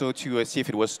allows you also to see if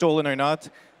it was stolen or not.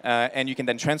 And you can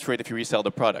then transfer it if you resell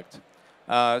the product.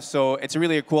 So it's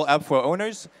really a cool app for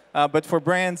owners. But for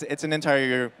brands, it's an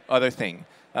entire other thing.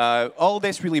 All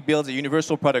this really builds a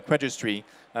universal product registry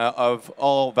of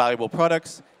all valuable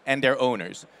products and their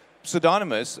owners.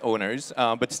 Pseudonymous owners,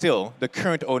 but still the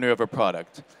current owner of a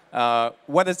product.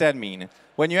 What does that mean?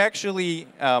 When you actually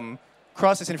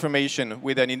cross this information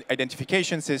with an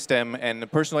identification system and a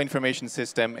personal information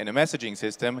system and a messaging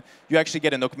system, you actually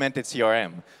get an augmented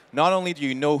CRM. Not only do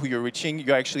you know who you're reaching,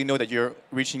 you actually know that you're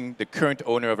reaching the current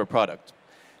owner of a product.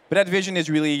 But that vision is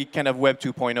really kind of Web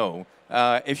 2.0.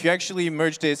 If you actually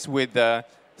merge this with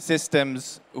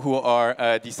systems who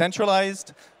are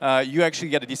decentralized, you actually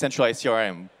get a decentralized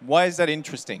CRM. Why is that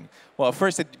interesting? Well,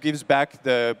 first, it gives back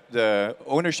the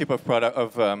ownership of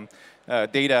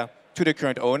data to the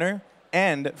current owner.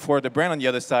 And for the brand on the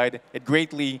other side, it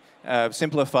greatly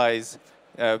simplifies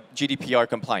GDPR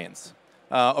compliance.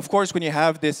 Of course, when you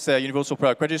have this universal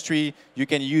product registry, you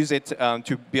can use it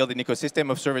to build an ecosystem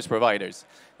of service providers.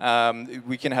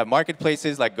 We can have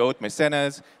marketplaces like Goat,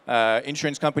 Mecenas,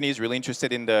 insurance companies really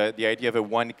interested in the idea of a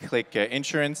one-click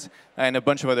insurance, and a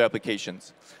bunch of other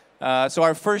applications. So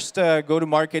our first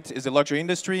go-to-market is the luxury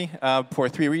industry for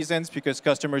 3 reasons, because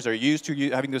customers are used to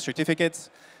having those certificates.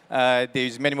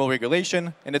 There's minimal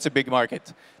regulation, and it's a big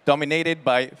market, dominated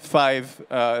by five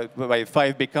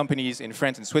big companies in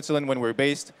France and Switzerland when we're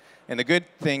based. And the good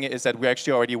thing is that we're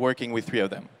actually already working with 3 of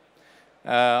them.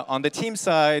 On the team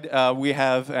side, we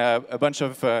have a bunch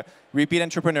of repeat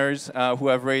entrepreneurs who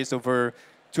have raised over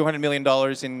 $200 million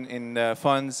in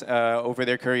funds over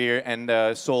their career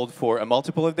and sold for a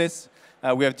multiple of this.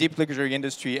 We have deep luxury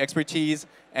industry expertise,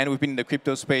 and we've been in the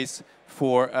crypto space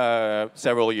for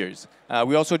several years.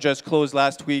 We also just closed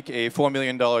last week a $4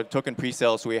 million token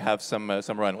pre-sale, so we have some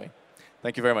runway.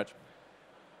 Thank you very much.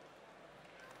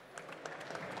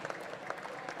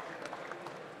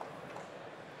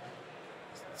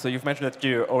 So you've mentioned that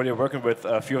you're already working with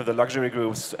a few of the luxury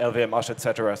groups, LVMH,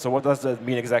 etc. So what does that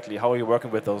mean exactly? How are you working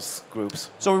with those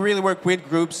groups? So we really work with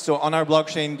groups. So on our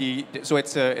blockchain, so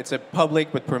it's a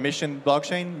public but permission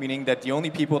blockchain, meaning that the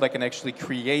only people that can actually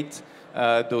create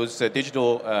those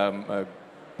digital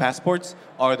passports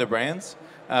are the brands.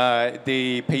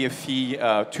 They pay a fee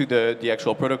to the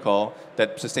actual protocol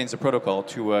that sustains the protocol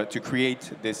to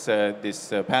create this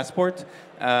passport.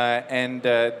 And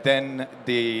then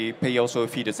they pay also a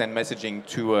fee to send messaging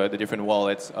to the different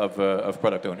wallets of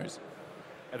product owners.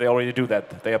 And they already do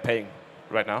that? They are paying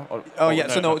right now? Yeah,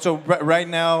 so right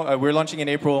now, we're launching in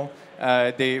April.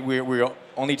 We're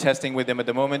only testing with them at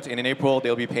the moment. And in April,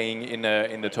 they'll be paying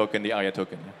in the token, the AYA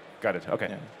token. Got it, okay.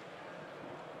 Yeah.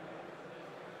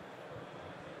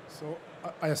 So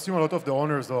I assume a lot of the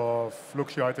owners of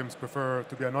luxury items prefer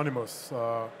to be anonymous.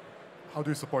 How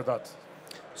do you support that?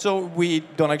 So we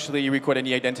don't actually record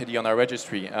any identity on our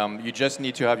registry. You just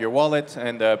need to have your wallet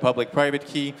and a public-private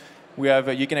key. We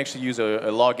have you can actually use a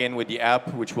login with the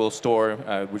app, which will store,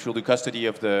 which will do custody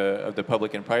of the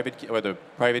public and private key, or the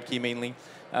private key mainly.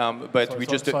 But we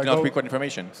just do not record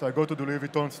information. So I go to the Louis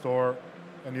Vuitton store,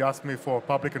 and you ask me for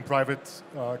public and private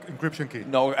encryption key.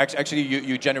 No, actually,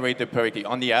 you generate the private key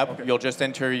on the app. Okay. You'll just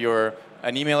enter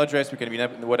an email address, it can be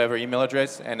whatever email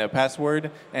address, and a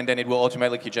password, and then it will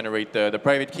automatically generate the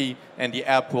private key, and the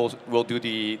app will do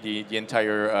the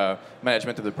entire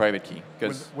management of the private key.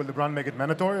 Will the brand make it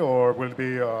mandatory, or will it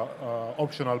be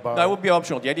optional? No, it will be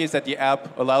optional. The idea is that the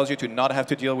app allows you to not have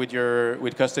to deal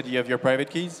with custody of your private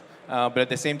keys, but at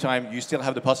the same time, you still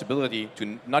have the possibility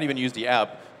to not even use the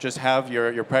app, just have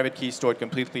your private key stored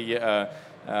completely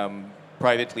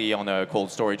privately on a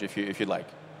cold storage if you'd like.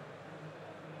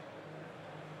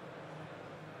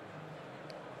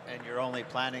 you're only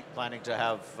planning to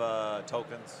have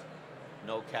tokens,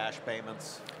 no cash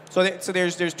payments? So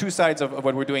there's two sides of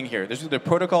what we're doing here. There's the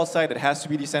protocol side that has to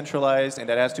be decentralized and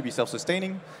that has to be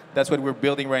self-sustaining. That's what we're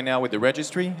building right now with the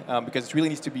registry, because it really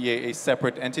needs to be a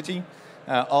separate entity.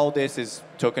 All this is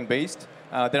token-based.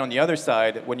 Then on the other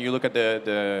side, when you look at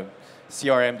the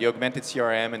CRM, the augmented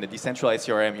CRM, and the decentralized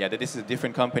CRM, yeah, this is a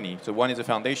different company. So one is a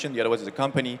foundation, the other one is a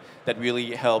company that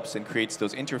really helps and creates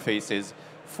those interfaces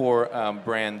for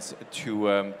brands to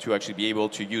actually be able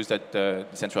to use that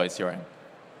decentralized CRM.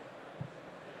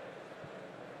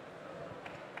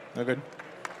 No good.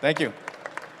 Thank you.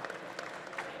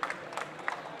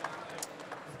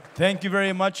 Thank you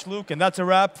very much, Luke. And that's a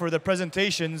wrap for the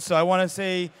presentation. So I want to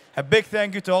say a big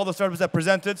thank you to all the startups that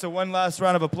presented. So one last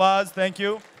round of applause. Thank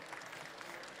you.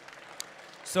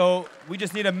 So we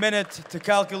just need a minute to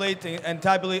calculate and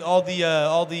tabulate all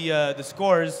the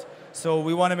scores. So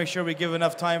we want to make sure we give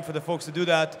enough time for the folks to do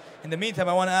that. In the meantime,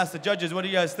 I want to ask the judges, what do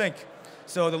you guys think?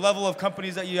 So the level of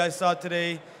companies that you guys saw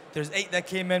today, there's 8 that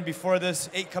came in before this,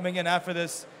 8 coming in after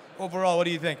this. Overall, what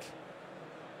do you think?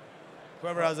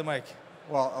 Whoever has the mic.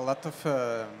 Well, a lot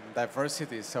of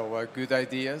diversity, so good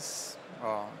ideas,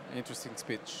 interesting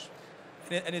speech.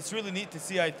 And it's really neat to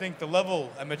see, I think, the level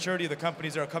and maturity of the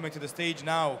companies that are coming to the stage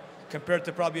now compared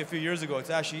to probably a few years ago.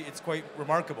 It's quite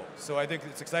remarkable. So I think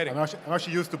it's exciting. I'm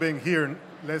actually used to being here,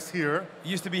 less here.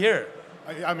 You used to be here?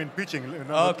 I mean, pitching.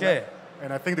 Okay.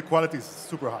 And I think the quality is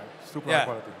super high, high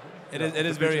quality. It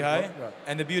is very high. Yeah.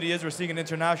 And the beauty is we're seeing an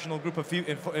international group of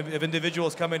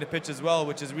individuals coming to pitch as well,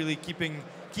 which is really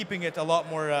keeping it a lot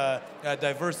more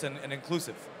diverse and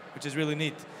inclusive, which is really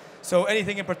neat. So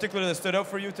anything in particular that stood out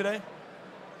for you today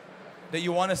that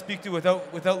you want to speak to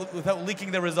without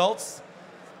leaking the results?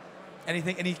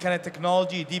 Anything, any kind of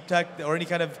technology, deep tech, or any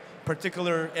kind of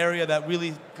particular area that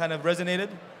really kind of resonated?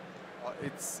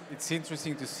 It's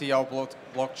interesting to see how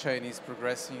blockchain is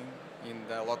progressing in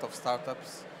a lot of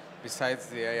startups. Besides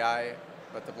the AI,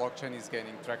 but the blockchain is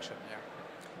gaining traction. Yeah.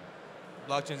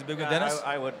 Blockchain is a big one, Dennis.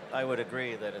 I would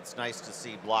agree that it's nice to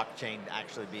see blockchain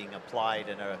actually being applied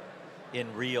in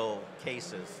real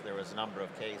cases. There was a number of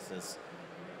cases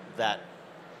that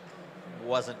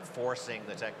wasn't forcing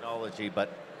the technology, but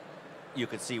you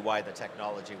could see why the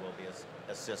technology will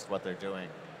assist what they're doing.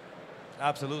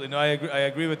 Absolutely, no, I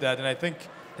agree with that, and I think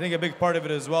a big part of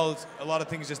it as well is a lot of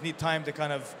things just need time to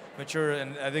kind of mature,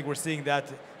 and I think we're seeing that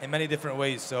in many different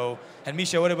ways. So, and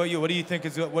Misha, what about you? What do you think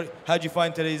how did you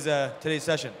find today's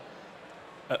session?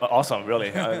 Awesome, really.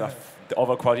 The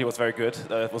overall quality was very good.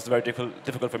 It was very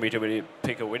difficult for me to really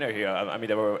pick a winner here. I mean,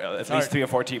 there were at least 3 or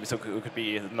 4 teams who could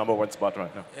be the #1 spot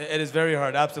right now. It is very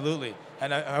hard, absolutely.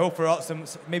 And I hope for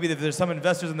maybe if there's some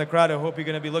investors in the crowd, I hope you're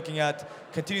going to be looking at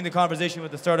continuing the conversation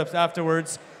with the startups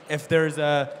afterwards. If there's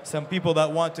some people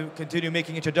that want to continue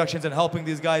making introductions and helping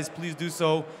these guys, please do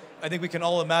so. I think we can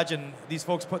all imagine these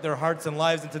folks put their hearts and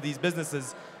lives into these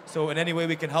businesses. So in any way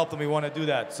we can help them, we want to do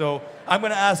that. So I'm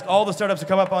going to ask all the startups to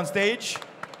come up on stage.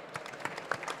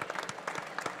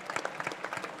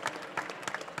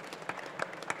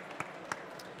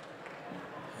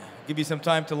 Give you some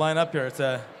time to line up here.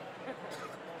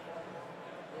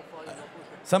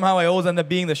 Somehow I always end up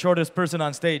being the shortest person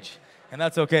on stage, and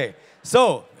that's okay.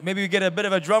 So maybe we get a bit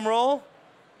of a drum roll.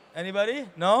 Anybody?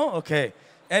 No? Okay.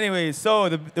 Anyways, so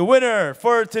the winner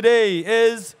for today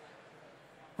is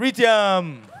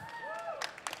REITIUM.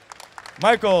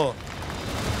 Michael.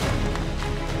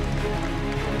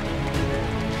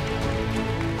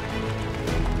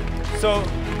 So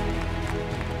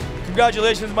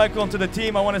congratulations, Michael, and to the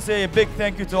team. I want to say a big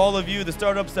thank you to all of you, the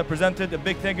startups that presented, a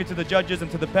big thank you to the judges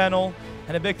and to the panel,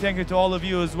 and a big thank you to all of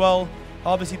you as well.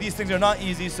 Obviously, these things are not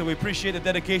easy, so we appreciate the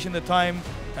dedication, the time,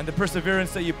 and the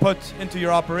perseverance that you put into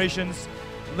your operations.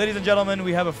 Ladies and gentlemen,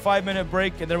 we have a 5-minute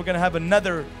break, and then we're going to have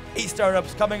another 8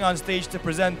 startups coming on stage to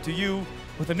present to you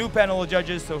with a new panel of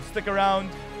judges, so stick around,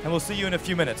 and we'll see you in a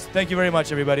few minutes. Thank you very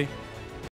much, everybody.